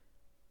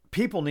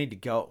 People need to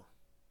go.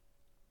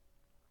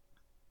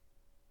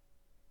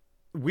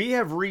 We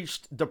have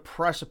reached the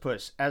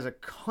precipice as a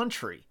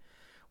country.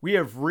 We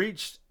have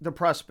reached the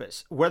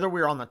precipice. Whether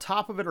we're on the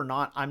top of it or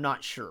not, I'm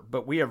not sure.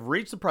 But we have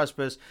reached the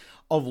precipice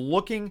of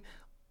looking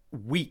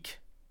weak.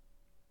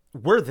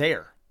 We're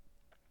there.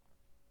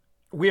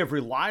 We have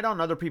relied on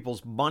other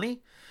people's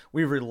money.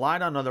 We've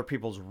relied on other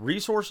people's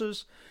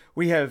resources.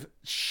 We have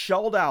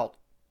shelled out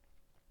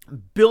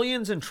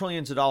billions and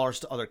trillions of dollars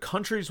to other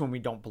countries when we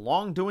don't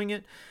belong doing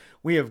it.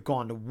 We have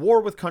gone to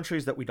war with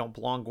countries that we don't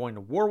belong going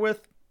to war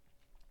with.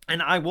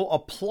 And I will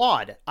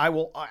applaud, I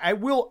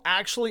will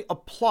actually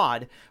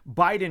applaud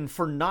Biden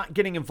for not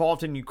getting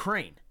involved in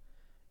Ukraine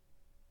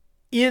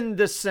in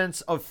the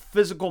sense of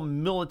physical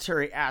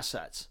military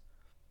assets.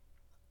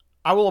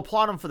 I will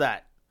applaud him for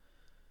that.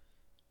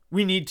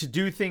 We need to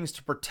do things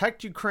to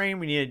protect Ukraine.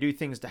 We need to do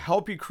things to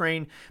help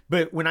Ukraine.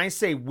 But when I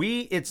say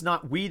we, it's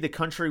not we, the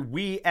country.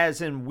 We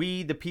as in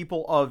we, the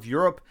people of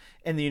Europe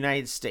and the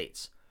United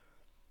States.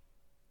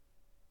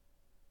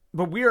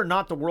 But we are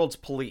not the world's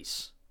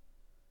police.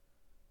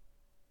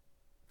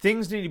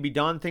 Things need to be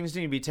done. Things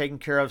need to be taken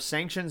care of.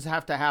 Sanctions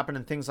have to happen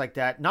and things like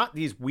that. Not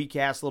these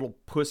weak-ass little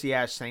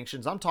pussy-ass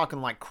sanctions. I'm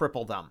talking like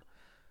cripple them.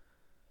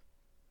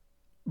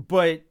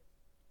 But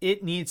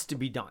it needs to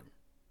be done.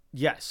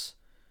 Yes.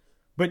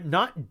 But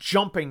not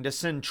jumping to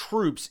send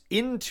troops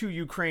into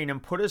Ukraine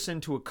and put us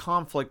into a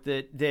conflict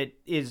that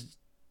is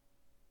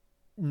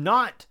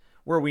not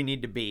where we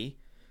need to be.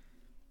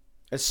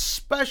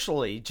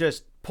 Especially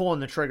just pulling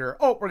the trigger.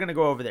 Oh, we're going to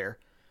go over there.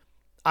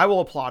 I will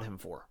applaud him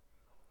for.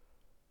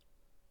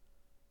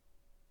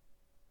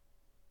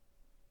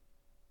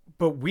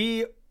 But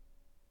we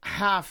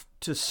have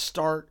to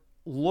start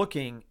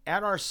looking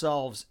at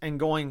ourselves and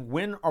going,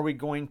 when are we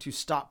going to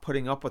stop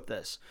putting up with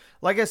this?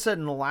 Like I said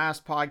in the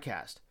last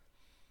podcast,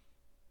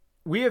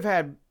 we have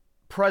had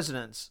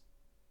presidents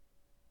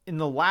in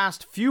the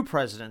last few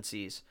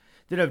presidencies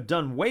that have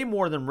done way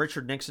more than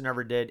Richard Nixon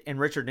ever did, and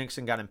Richard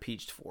Nixon got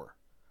impeached for.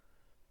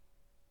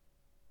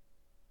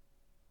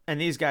 And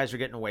these guys are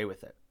getting away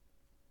with it.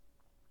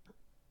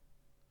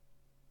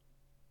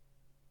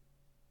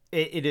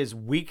 It is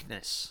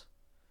weakness.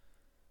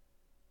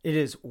 It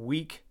is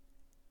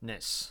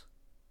weakness.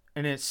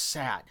 And it's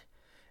sad.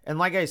 And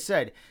like I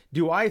said,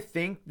 do I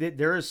think that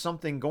there is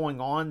something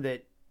going on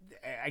that,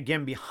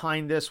 again,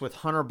 behind this with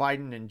Hunter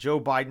Biden and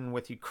Joe Biden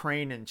with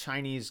Ukraine and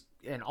Chinese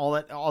and all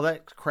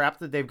that crap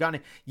that they've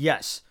gotten?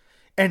 Yes.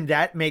 And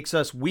that makes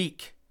us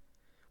weak.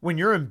 When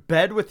you're in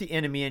bed with the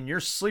enemy and you're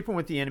sleeping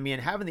with the enemy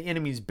and having the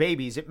enemy's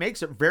babies, it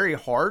makes it very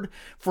hard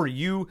for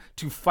you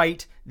to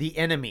fight the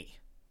enemy.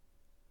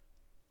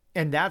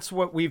 And that's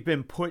what we've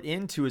been put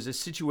into, is a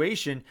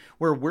situation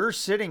where we're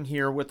sitting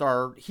here with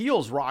our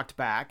heels rocked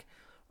back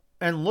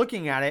and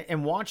looking at it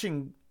and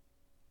watching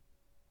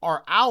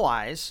our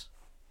allies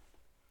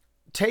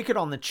take it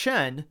on the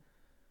chin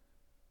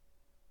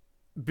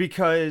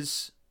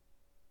because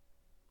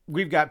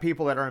we've got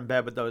people that are in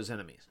bed with those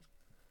enemies.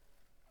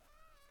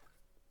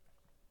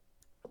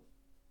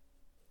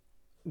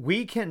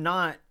 We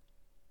cannot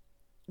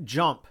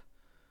jump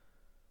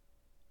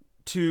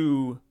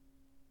to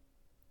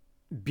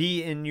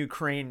be in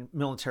Ukraine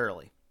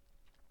militarily.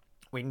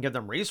 We can give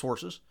them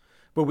resources,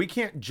 but we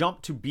can't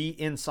jump to be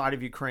inside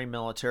of Ukraine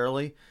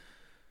militarily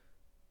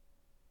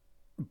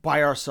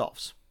by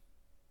ourselves.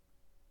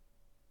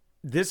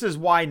 This is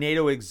why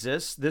NATO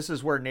exists. This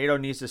is where NATO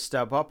needs to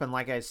step up. And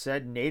like I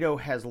said, NATO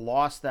has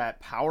lost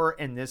that power,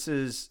 and this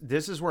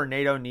is where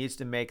NATO needs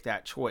to make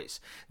that choice.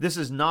 This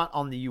is not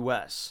on the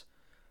US.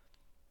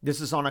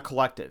 This is on a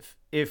collective.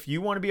 If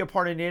you want to be a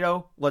part of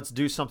NATO, let's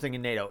do something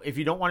in NATO. If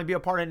you don't want to be a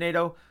part of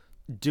NATO,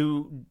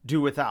 do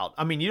without.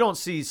 I mean, you don't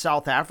see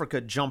South Africa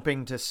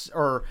jumping to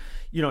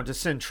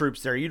send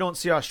troops there. You don't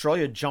see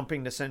Australia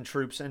jumping to send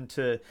troops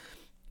into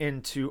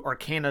or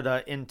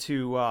Canada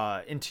into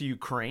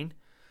Ukraine.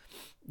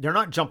 They're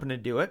not jumping to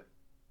do it,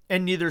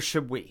 and neither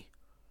should we.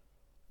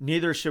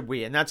 Neither should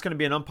we, and that's going to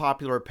be an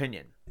unpopular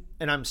opinion.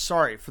 And I'm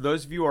sorry for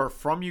those of you who are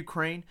from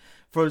Ukraine,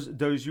 for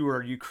those who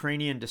are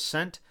Ukrainian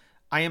descent.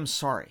 I am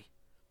sorry.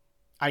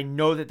 I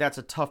know that that's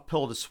a tough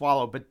pill to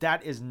swallow, but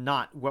that is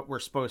not what we're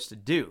supposed to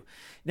do.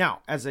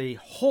 Now, as a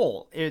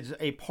whole, as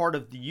a part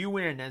of the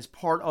UN, as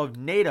part of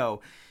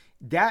NATO,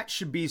 that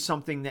should be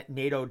something that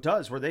NATO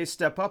does, where they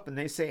step up and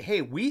they say,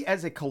 hey, we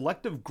as a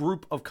collective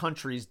group of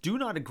countries do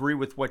not agree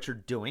with what you're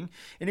doing.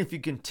 And if you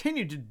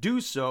continue to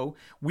do so,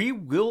 we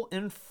will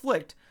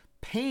inflict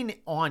pain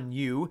on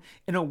you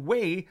in a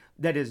way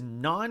that is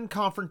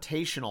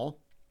non-confrontational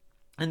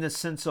in the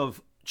sense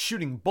of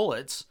shooting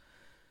bullets,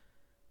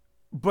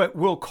 but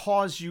will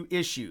cause you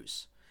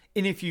issues.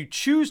 And if you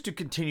choose to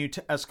continue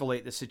to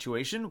escalate the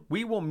situation,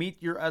 we will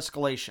meet your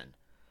escalation.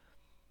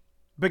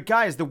 But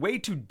guys, the way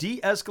to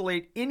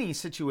de-escalate any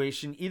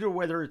situation, either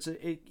whether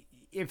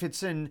if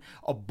it's in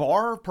a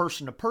bar,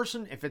 person to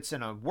person, if it's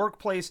in a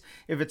workplace,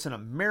 if it's in a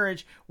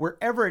marriage,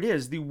 wherever it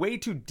is, the way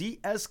to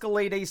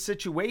de-escalate a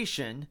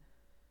situation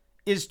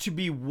is to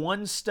be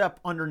one step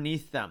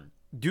underneath them.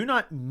 Do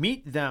not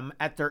meet them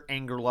at their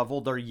anger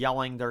level, their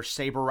yelling, their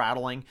saber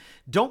rattling.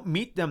 Don't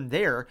meet them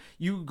there.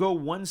 You go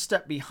one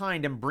step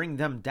behind and bring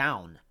them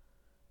down.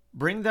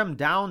 Bring them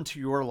down to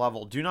your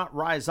level. Do not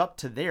rise up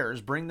to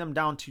theirs. Bring them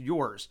down to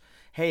yours.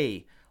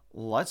 Hey,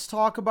 let's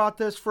talk about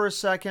this for a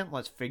second.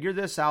 Let's figure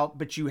this out.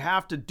 But you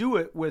have to do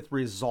it with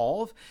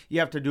resolve. You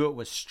have to do it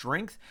with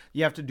strength.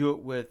 You have to do it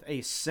with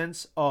a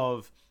sense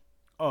of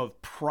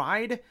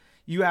pride.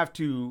 You have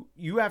to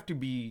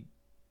be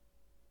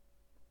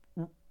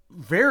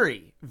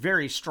very,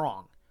 very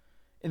strong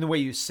in the way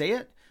you say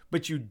it,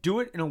 but you do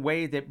it in a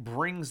way that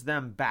brings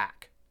them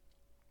back.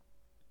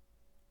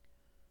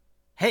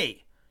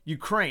 Hey,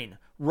 Ukraine,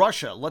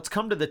 Russia, let's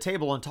come to the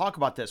table and talk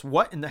about this.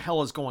 What in the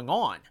hell is going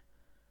on?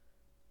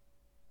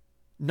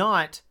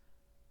 Not,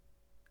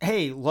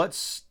 hey,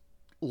 let's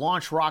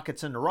launch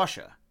rockets into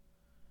Russia.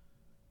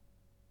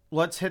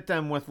 Let's hit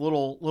them with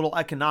little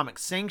economic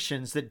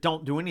sanctions that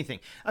don't do anything.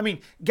 I mean,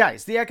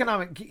 guys, the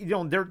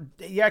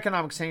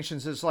economic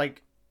sanctions is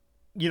like,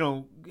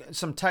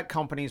 some tech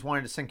companies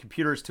wanted to send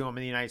computers to them,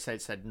 and the United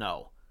States said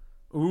no.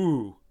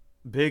 Ooh,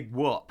 big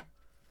whoop.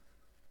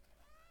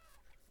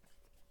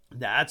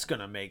 That's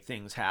going to make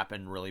things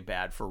happen really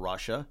bad for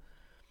Russia.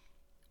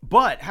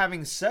 But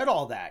having said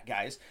all that,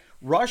 guys,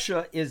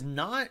 Russia is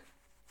not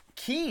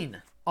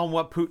keen on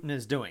what Putin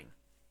is doing.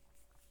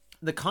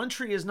 The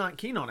country is not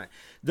keen on it.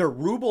 The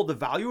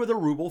value of the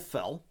ruble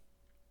fell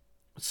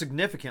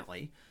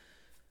significantly.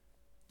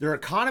 Their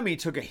economy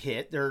took a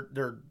hit.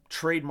 Their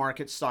trade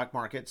markets, stock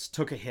markets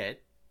took a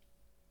hit.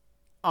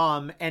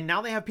 And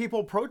now they have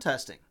people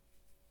protesting,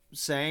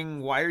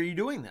 saying, why are you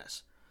doing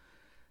this?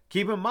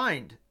 Keep in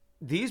mind,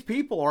 these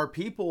people are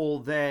people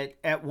that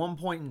at one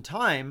point in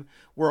time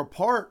were a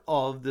part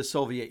of the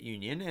Soviet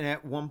Union, and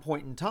at one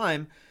point in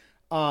time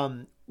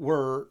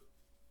were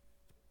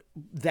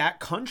that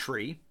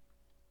country.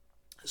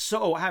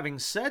 So having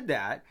said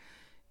that,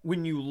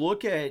 when you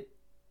look at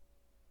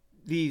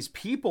these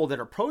people that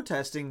are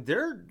protesting,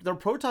 they're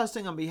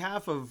protesting on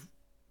behalf of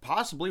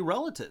possibly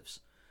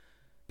relatives.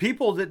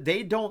 People that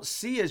they don't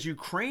see as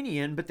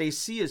Ukrainian, but they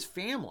see as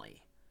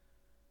family.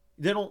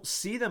 They don't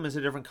see them as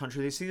a different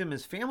country. They see them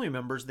as family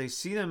members. They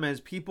see them as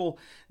people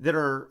that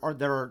are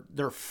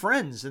their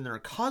friends and their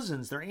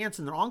cousins, their aunts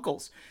and their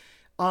uncles.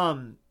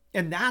 And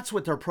that's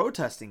what they're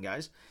protesting,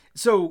 guys.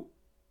 So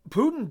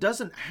Putin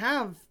doesn't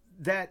have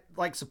that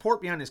support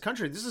behind his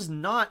country. This is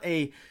not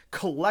a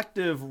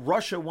collective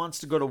Russia wants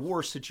to go to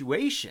war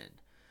situation.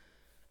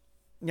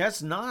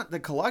 That's not the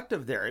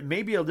collective there. It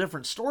may be a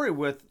different story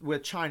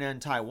with China and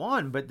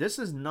Taiwan, but this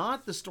is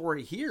not the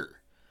story here.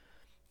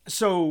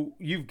 So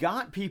you've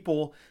got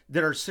people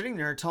that are sitting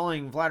there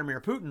telling Vladimir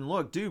Putin,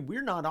 look, dude,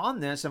 we're not on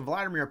this. And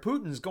Vladimir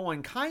Putin's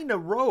going kind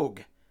of rogue.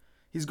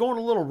 He's going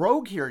a little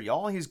rogue here,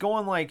 y'all. He's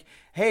going like,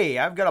 hey,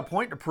 I've got a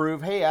point to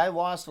prove. Hey, I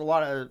lost a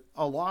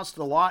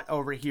lot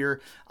over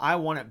here. I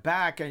want it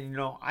back. And,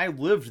 I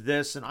lived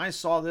this and I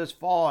saw this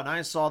fall and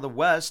I saw the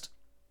West,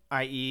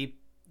 i.e.,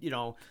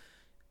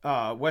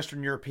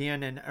 Western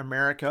European and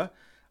America,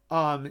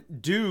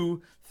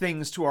 do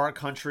things to our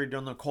country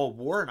during the Cold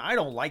War, and I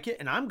don't like it,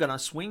 and I'm going to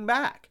swing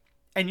back.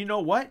 And you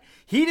know what?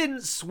 He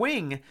didn't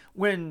swing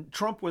when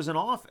Trump was in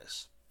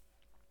office.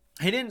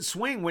 He didn't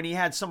swing when he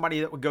had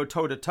somebody that would go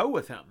toe to toe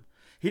with him.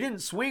 He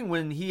didn't swing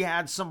when he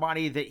had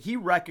somebody that he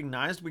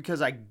recognized,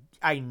 because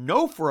I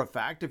know for a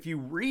fact, if you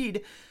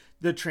read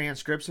the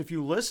transcripts, if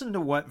you listen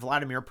to what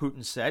Vladimir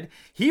Putin said,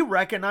 he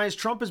recognized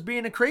Trump as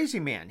being a crazy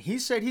man. He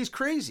said he's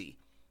crazy.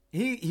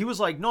 He was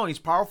like, no, he's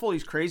powerful,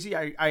 he's crazy.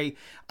 I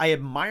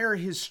admire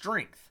his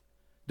strength.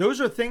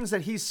 Those are things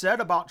that he said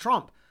about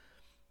Trump.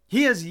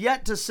 He has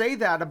yet to say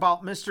that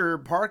about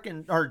Mr.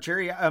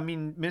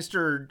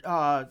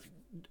 Mr.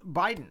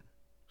 Biden.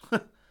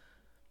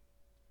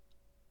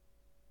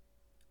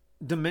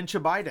 Dementia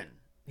Biden.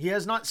 He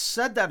has not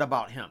said that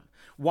about him.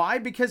 Why?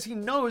 Because he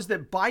knows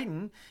that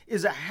Biden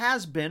is a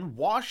has-been,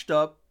 washed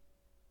up,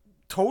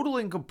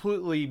 totally and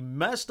completely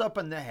messed up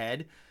in the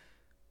head,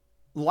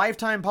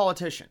 lifetime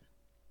politician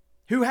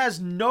who has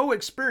no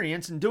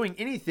experience in doing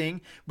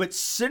anything but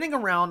sitting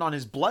around on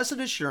his blessed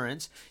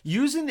assurance,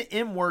 using the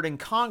M word in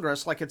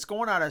Congress like it's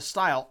going out of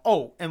style.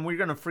 Oh, and we're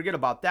going to forget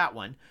about that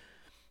one.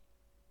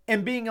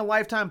 And being a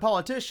lifetime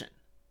politician.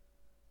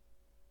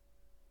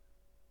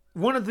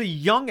 One of the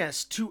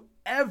youngest to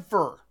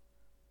ever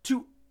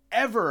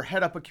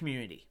head up a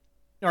community.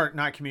 Or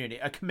not community,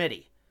 a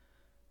committee.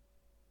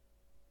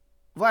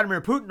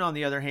 Vladimir Putin, on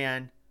the other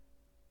hand,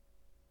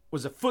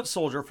 was a foot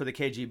soldier for the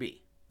KGB.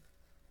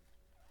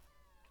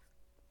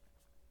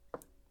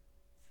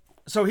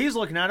 So he's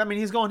looking at him and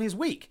he's going, he's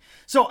weak.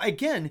 So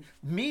again,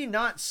 me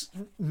not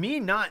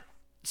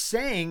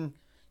saying,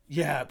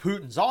 yeah,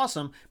 Putin's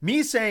awesome.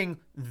 Me saying,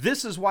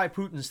 this is why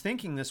Putin's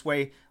thinking this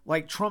way,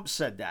 like Trump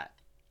said that.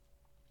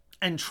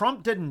 And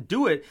Trump didn't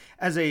do it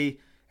as a,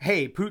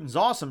 hey, Putin's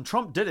awesome.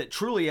 Trump did it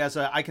truly as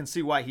a, I can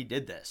see why he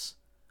did this.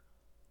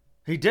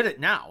 He did it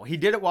now. He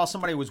did it while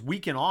somebody was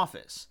weak in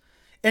office.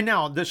 And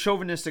now the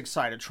chauvinistic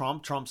side of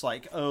Trump's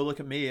like, oh, look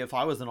at me. If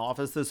I was in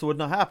office, this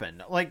wouldn't have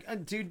happened.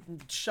 Like, dude,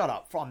 shut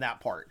up on that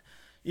part.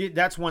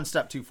 That's one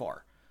step too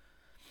far.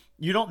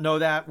 You don't know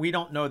that. We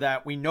don't know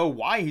that. We know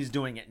why he's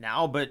doing it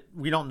now, but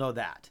we don't know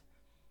that.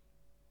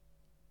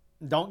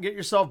 Don't get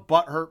yourself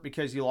butthurt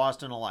because you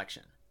lost an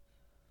election.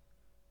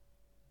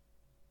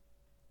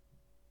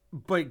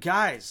 But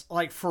guys,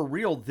 like for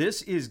real,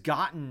 this has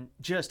gotten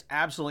just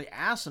absolutely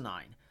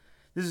asinine.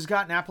 This has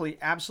gotten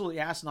absolutely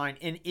asinine.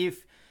 And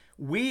if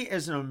we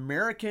as an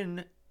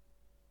American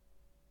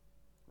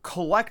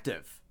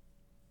collective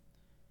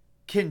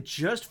can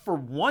just for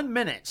 1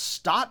 minute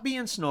stop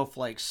being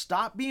snowflakes,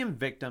 stop being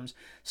victims,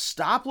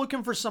 stop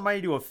looking for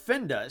somebody to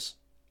offend us,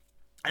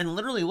 and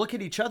literally look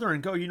at each other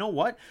and go, you know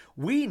what?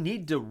 We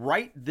need to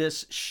right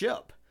this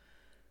ship.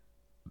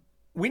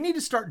 We need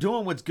to start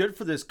doing what's good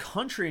for this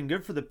country and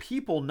good for the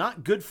people,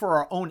 not good for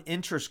our own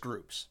interest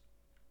groups.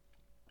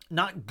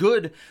 Not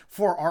good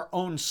for our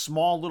own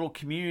small little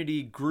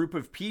community group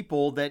of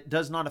people that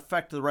does not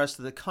affect the rest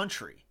of the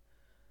country.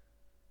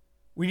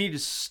 We need to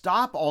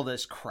stop all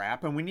this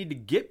crap, and we need to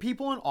get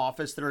people in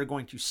office that are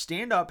going to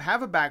stand up,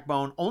 have a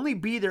backbone, only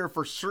be there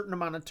for a certain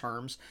amount of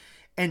terms,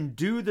 and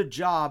do the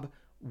job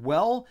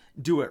well,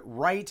 do it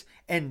right,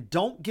 and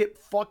don't get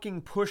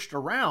fucking pushed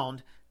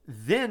around.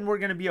 Then we're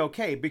going to be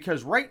okay.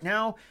 Because right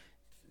now,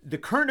 the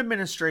current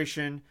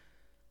administration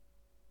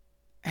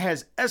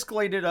has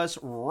escalated us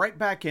right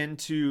back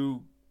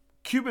into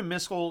Cuban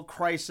Missile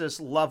Crisis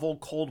level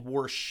Cold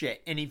War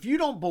shit. And if you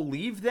don't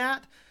believe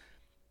that,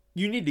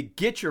 you need to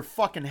get your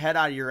fucking head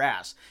out of your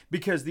ass.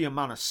 Because the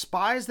amount of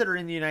spies that are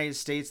in the United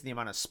States, the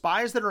amount of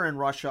spies that are in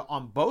Russia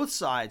on both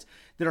sides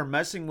that are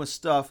messing with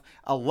stuff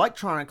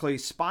electronically,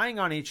 spying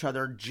on each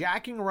other,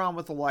 jacking around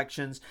with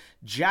elections,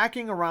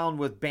 jacking around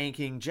with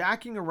banking,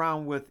 jacking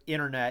around with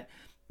internet,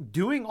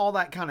 doing all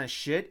that kind of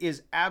shit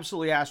is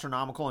absolutely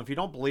astronomical. And if you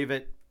don't believe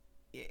it,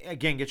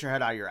 again, get your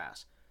head out of your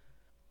ass.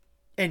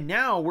 And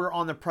now we're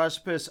on the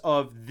precipice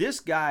of this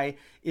guy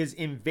is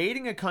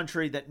invading a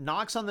country that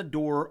knocks on the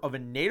door of a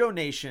NATO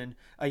nation,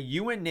 a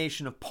UN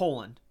nation of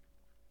Poland.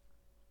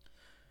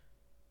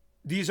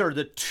 These are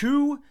the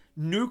two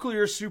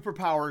nuclear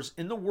superpowers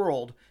in the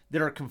world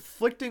that are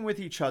conflicting with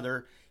each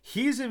other.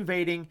 He's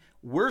invading.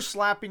 We're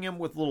slapping him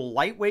with little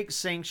lightweight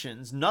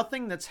sanctions.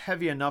 Nothing that's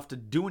heavy enough to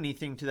do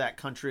anything to that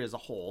country as a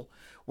whole.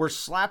 We're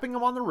slapping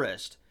him on the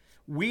wrist.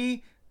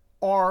 We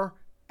are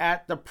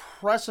at the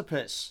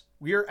precipice.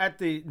 We're at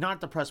the, not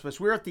the precipice,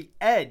 we're at the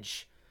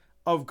edge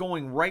of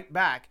going right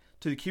back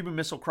to the Cuban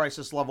Missile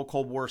Crisis level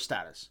Cold War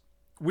status.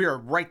 We are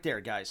right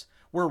there, guys.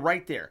 We're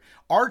right there.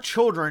 Our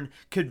children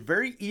could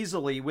very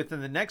easily,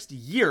 within the next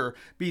year,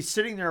 be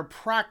sitting there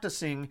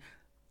practicing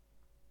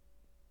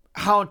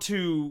how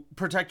to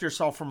protect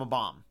yourself from a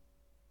bomb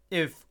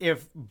if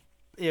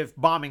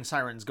bombing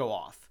sirens go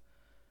off.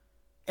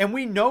 And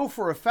we know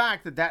for a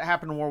fact that that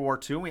happened in World War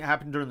II. It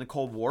happened during the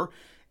Cold War.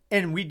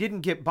 And we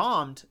didn't get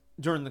bombed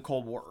during the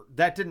Cold War.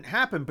 That didn't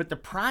happen, but the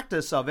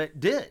practice of it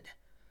did.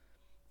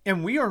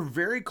 And we are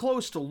very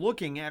close to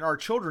looking at our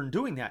children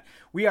doing that.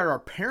 We had our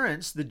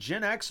parents, the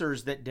Gen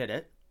Xers that did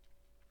it.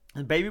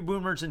 the baby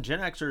boomers and Gen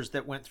Xers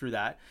that went through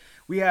that.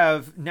 We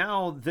have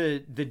now the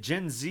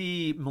Gen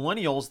Z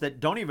millennials that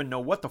don't even know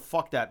what the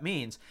fuck that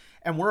means.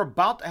 And we're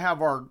about to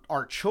have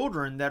our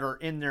children that are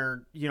in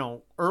their,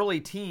 early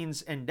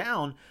teens and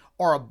down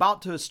are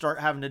about to start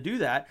having to do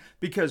that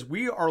because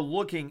we are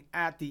looking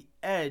at the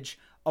edge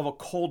of a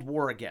Cold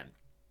War again.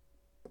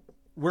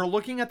 We're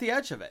looking at the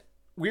edge of it.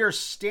 We are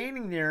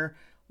standing there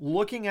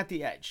looking at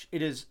the edge.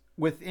 It is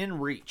within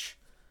reach.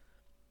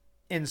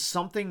 And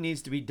something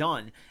needs to be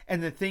done.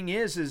 And the thing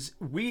is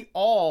we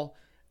all,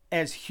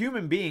 as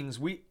human beings,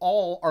 we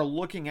all are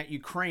looking at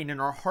Ukraine,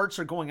 and our hearts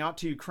are going out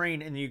to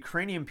Ukraine and the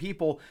Ukrainian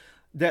people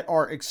that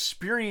are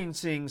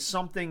experiencing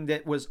something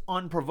that was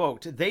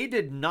unprovoked. They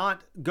did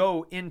not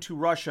go into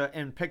Russia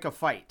and pick a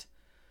fight.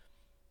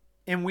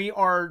 And we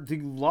are the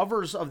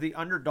lovers of the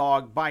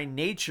underdog by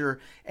nature.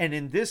 And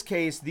in this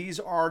case, these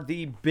are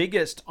the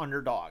biggest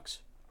underdogs.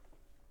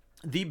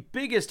 The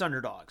biggest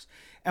underdogs.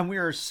 And we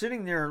are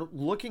sitting there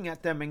looking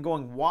at them and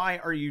going, why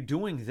are you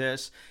doing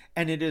this?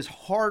 And it is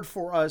hard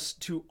for us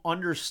to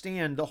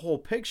understand the whole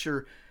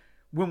picture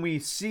when we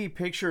see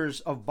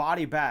pictures of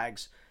body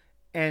bags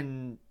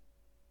and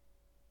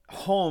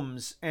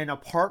homes and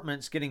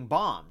apartments getting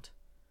bombed.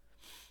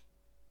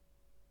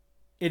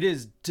 It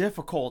is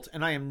difficult,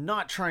 and I am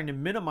not trying to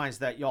minimize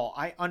that, y'all.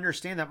 I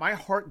understand that. My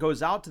heart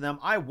goes out to them.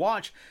 I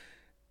watch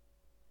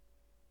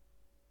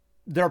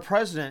their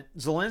president,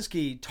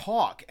 Zelensky,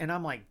 talk, and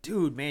I'm like,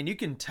 dude, man, you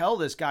can tell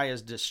this guy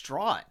is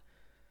distraught.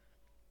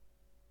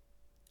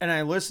 And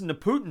I listen to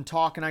Putin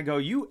talk, and I go,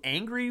 you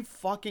angry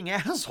fucking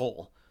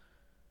asshole.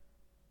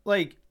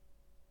 Like,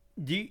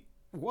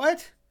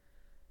 what?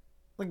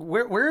 Like,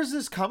 where is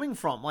this coming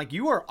from? Like,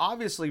 you are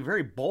obviously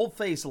very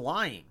bold-faced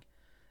lying.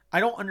 I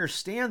don't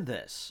understand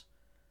this.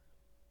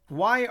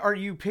 Why are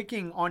you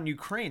picking on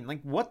Ukraine?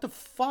 Like, what the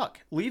fuck?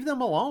 Leave them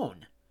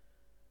alone.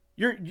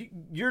 You're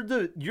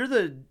the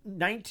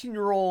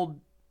 19-year-old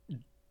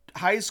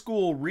high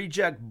school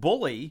reject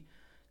bully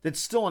that's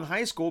still in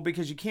high school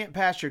because you can't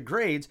pass your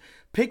grades,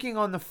 picking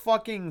on the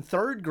fucking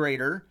third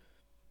grader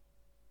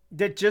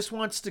that just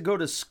wants to go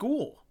to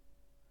school.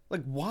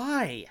 Like,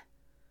 why?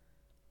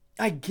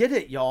 I get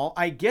it, y'all.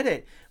 I get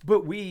it.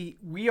 But we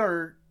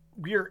are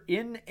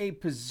in a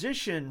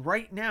position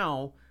right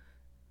now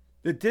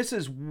that this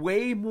is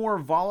way more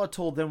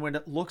volatile than what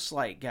it looks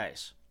like,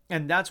 guys.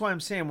 And that's why I'm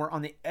saying we're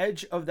on the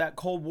edge of that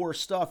Cold War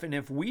stuff. And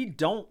if we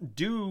don't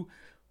do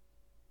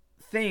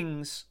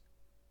things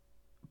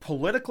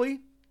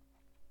politically,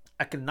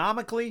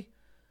 economically,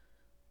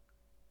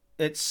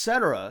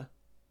 etc.,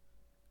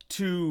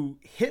 to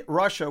hit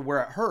Russia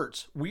where it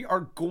hurts, we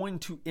are going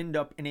to end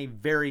up in a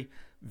very,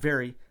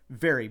 very,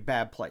 very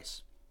bad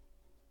place.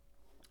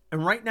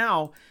 And right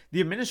now,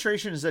 the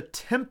administration is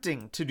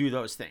attempting to do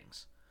those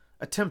things.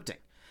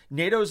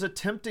 NATO is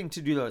attempting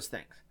to do those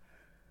things.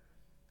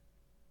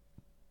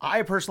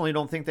 I personally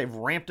don't think they've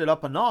ramped it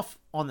up enough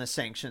on the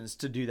sanctions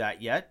to do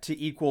that yet, to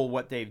equal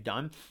what they've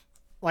done.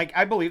 Like,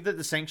 I believe that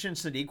the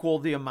sanctions should equal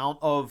the amount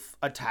of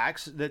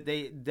attacks that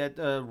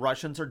the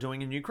Russians are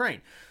doing in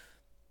Ukraine.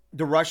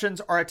 The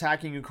Russians are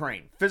attacking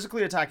Ukraine,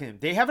 physically attacking them.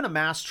 They haven't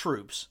amassed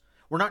troops.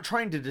 We're not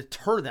trying to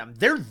deter them.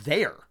 They're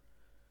there.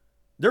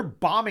 They're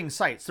bombing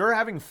sites. They're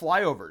having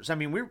flyovers. I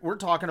mean, we're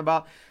talking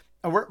about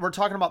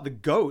the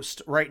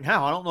Ghost right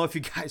now. I don't know if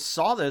you guys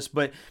saw this,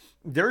 but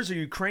there's a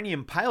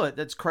Ukrainian pilot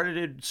that's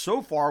credited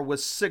so far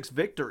with 6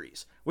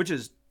 victories, which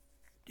is,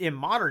 in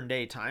modern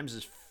day times,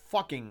 is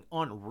fucking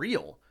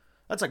unreal.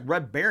 That's like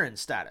Red Baron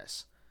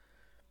status.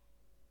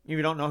 If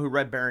you don't know who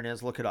Red Baron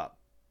is, look it up.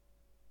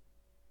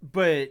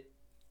 But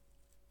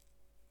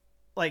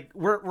like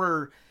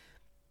we're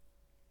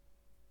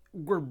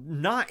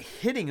not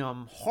hitting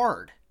them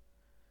hard.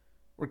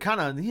 We're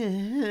kind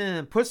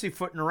of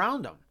pussyfooting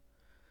around them.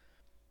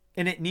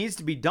 And it needs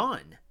to be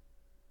done.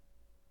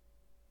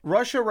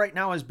 Russia right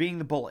now is being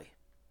the bully.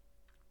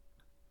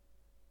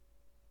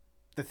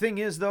 The thing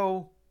is,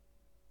 though,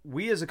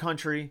 we as a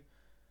country,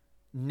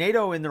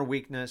 NATO in their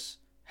weakness,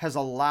 has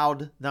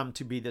allowed them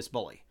to be this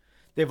bully.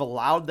 They've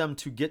allowed them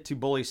to get to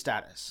bully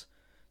status.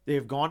 They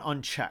have gone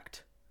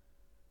unchecked.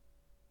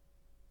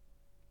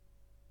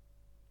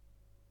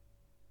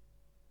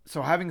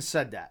 So having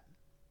said that,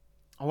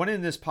 I want to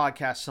end this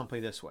podcast simply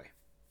this way.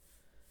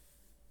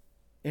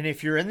 And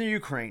if you're in the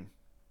Ukraine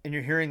and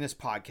you're hearing this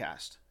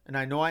podcast, and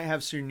I know I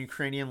have some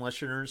Ukrainian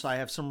listeners, I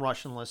have some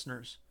Russian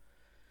listeners.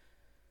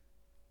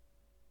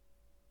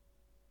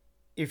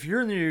 If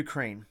you're in the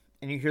Ukraine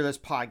and you hear this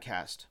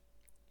podcast,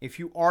 if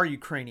you are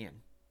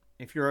Ukrainian,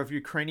 if you're of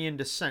Ukrainian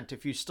descent,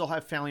 if you still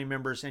have family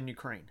members in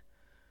Ukraine,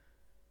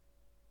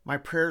 my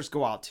prayers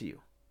go out to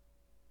you.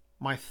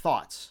 My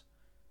thoughts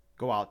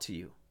go out to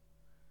you.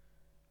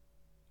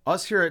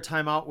 Us here at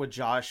Time Out with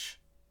Josh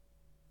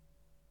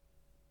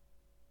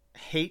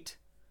hate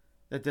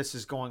that this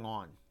is going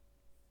on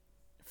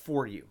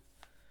for you.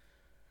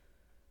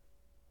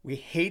 We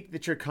hate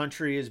that your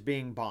country is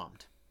being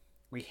bombed.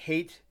 We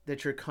hate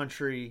that your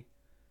country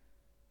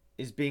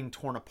is being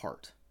torn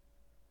apart.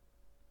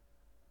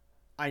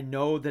 I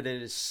know that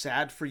it is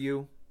sad for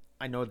you.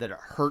 I know that it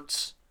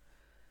hurts.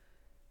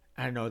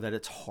 I know that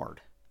it's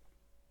hard.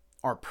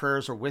 Our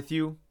prayers are with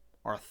you.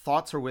 Our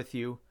thoughts are with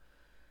you.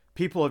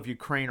 People of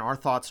Ukraine, our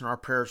thoughts and our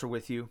prayers are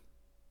with you.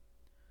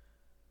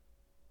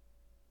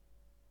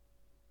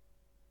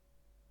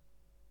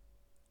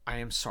 I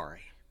am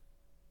sorry.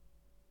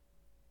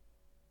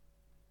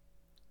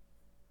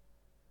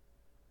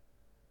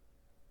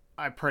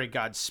 I pray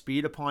God's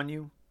speed upon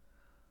you.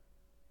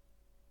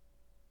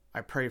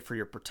 I pray for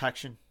your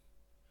protection.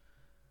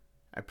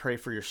 I pray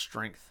for your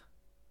strength.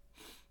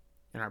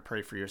 And I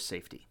pray for your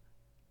safety.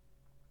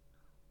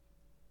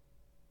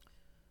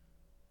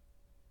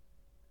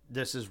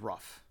 This is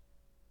rough,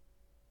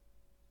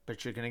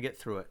 but you're going to get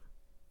through it.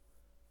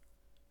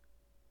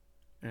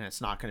 And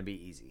it's not going to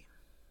be easy,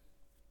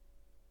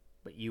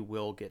 but you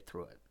will get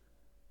through it.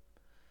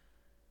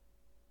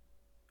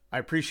 I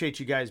appreciate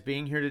you guys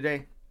being here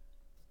today.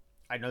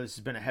 I know this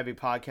has been a heavy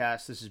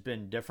podcast. This has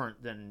been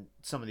different than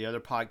some of the other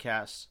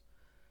podcasts,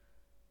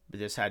 but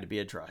this had to be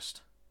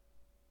addressed.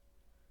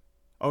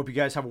 I hope you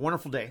guys have a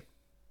wonderful day.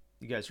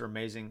 You guys are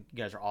amazing. You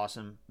guys are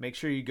awesome. Make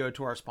sure you go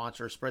to our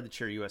sponsor,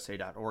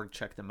 spreadthecheerusa.org.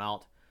 Check them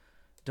out.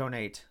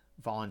 Donate,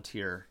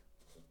 volunteer.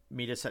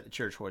 Meet us at the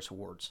Cheer Choice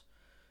Awards.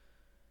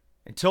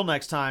 Until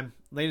next time,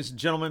 ladies and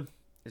gentlemen,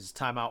 this is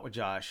Time Out with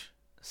Josh,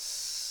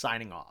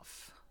 signing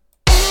off.